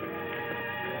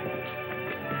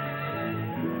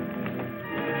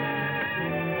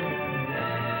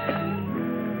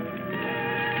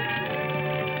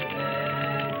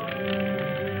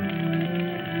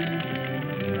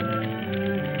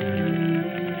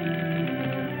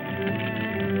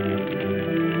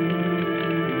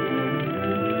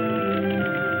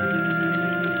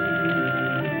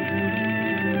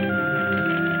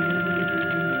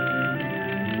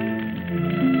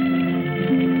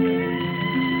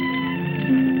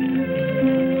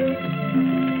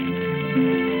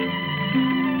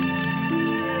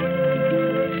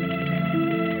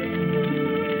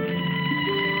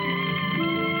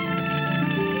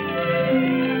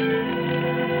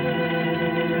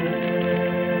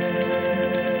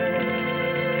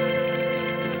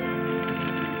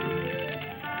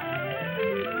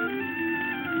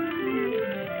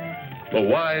 The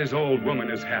wise old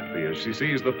woman is happy as she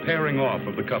sees the pairing off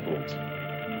of the couples.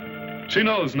 She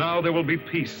knows now there will be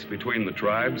peace between the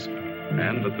tribes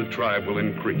and that the tribe will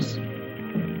increase.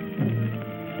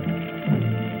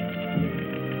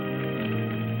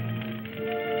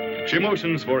 She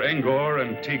motions for Angor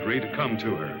and Tigri to come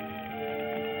to her.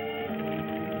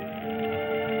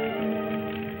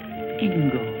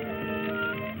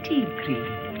 Angor,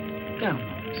 Tigri, vamos.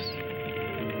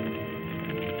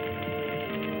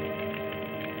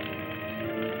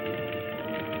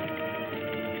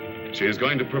 She is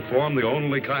going to perform the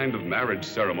only kind of marriage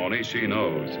ceremony she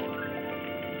knows.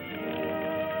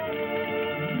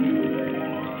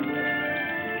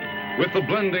 With the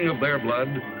blending of their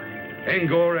blood,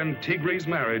 Angor and Tigri's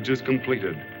marriage is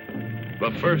completed.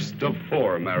 The first of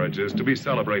 4 marriages to be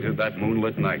celebrated that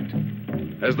moonlit night,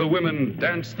 as the women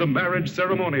dance the marriage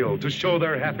ceremonial to show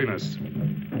their happiness.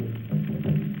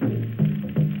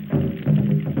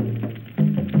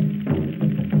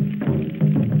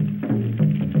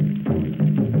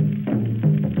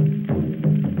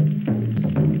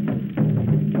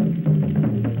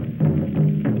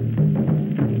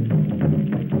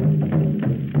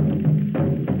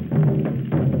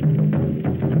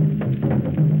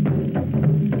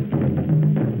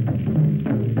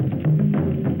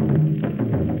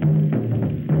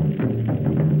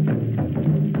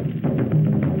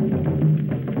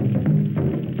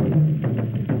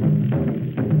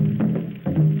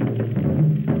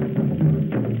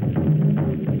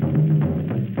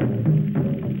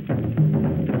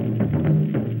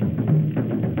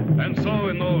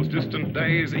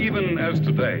 Even as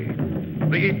today,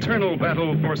 the eternal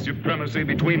battle for supremacy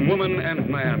between woman and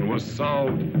man was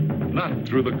solved not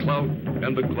through the clout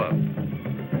and the club,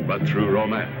 but through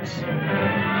romance.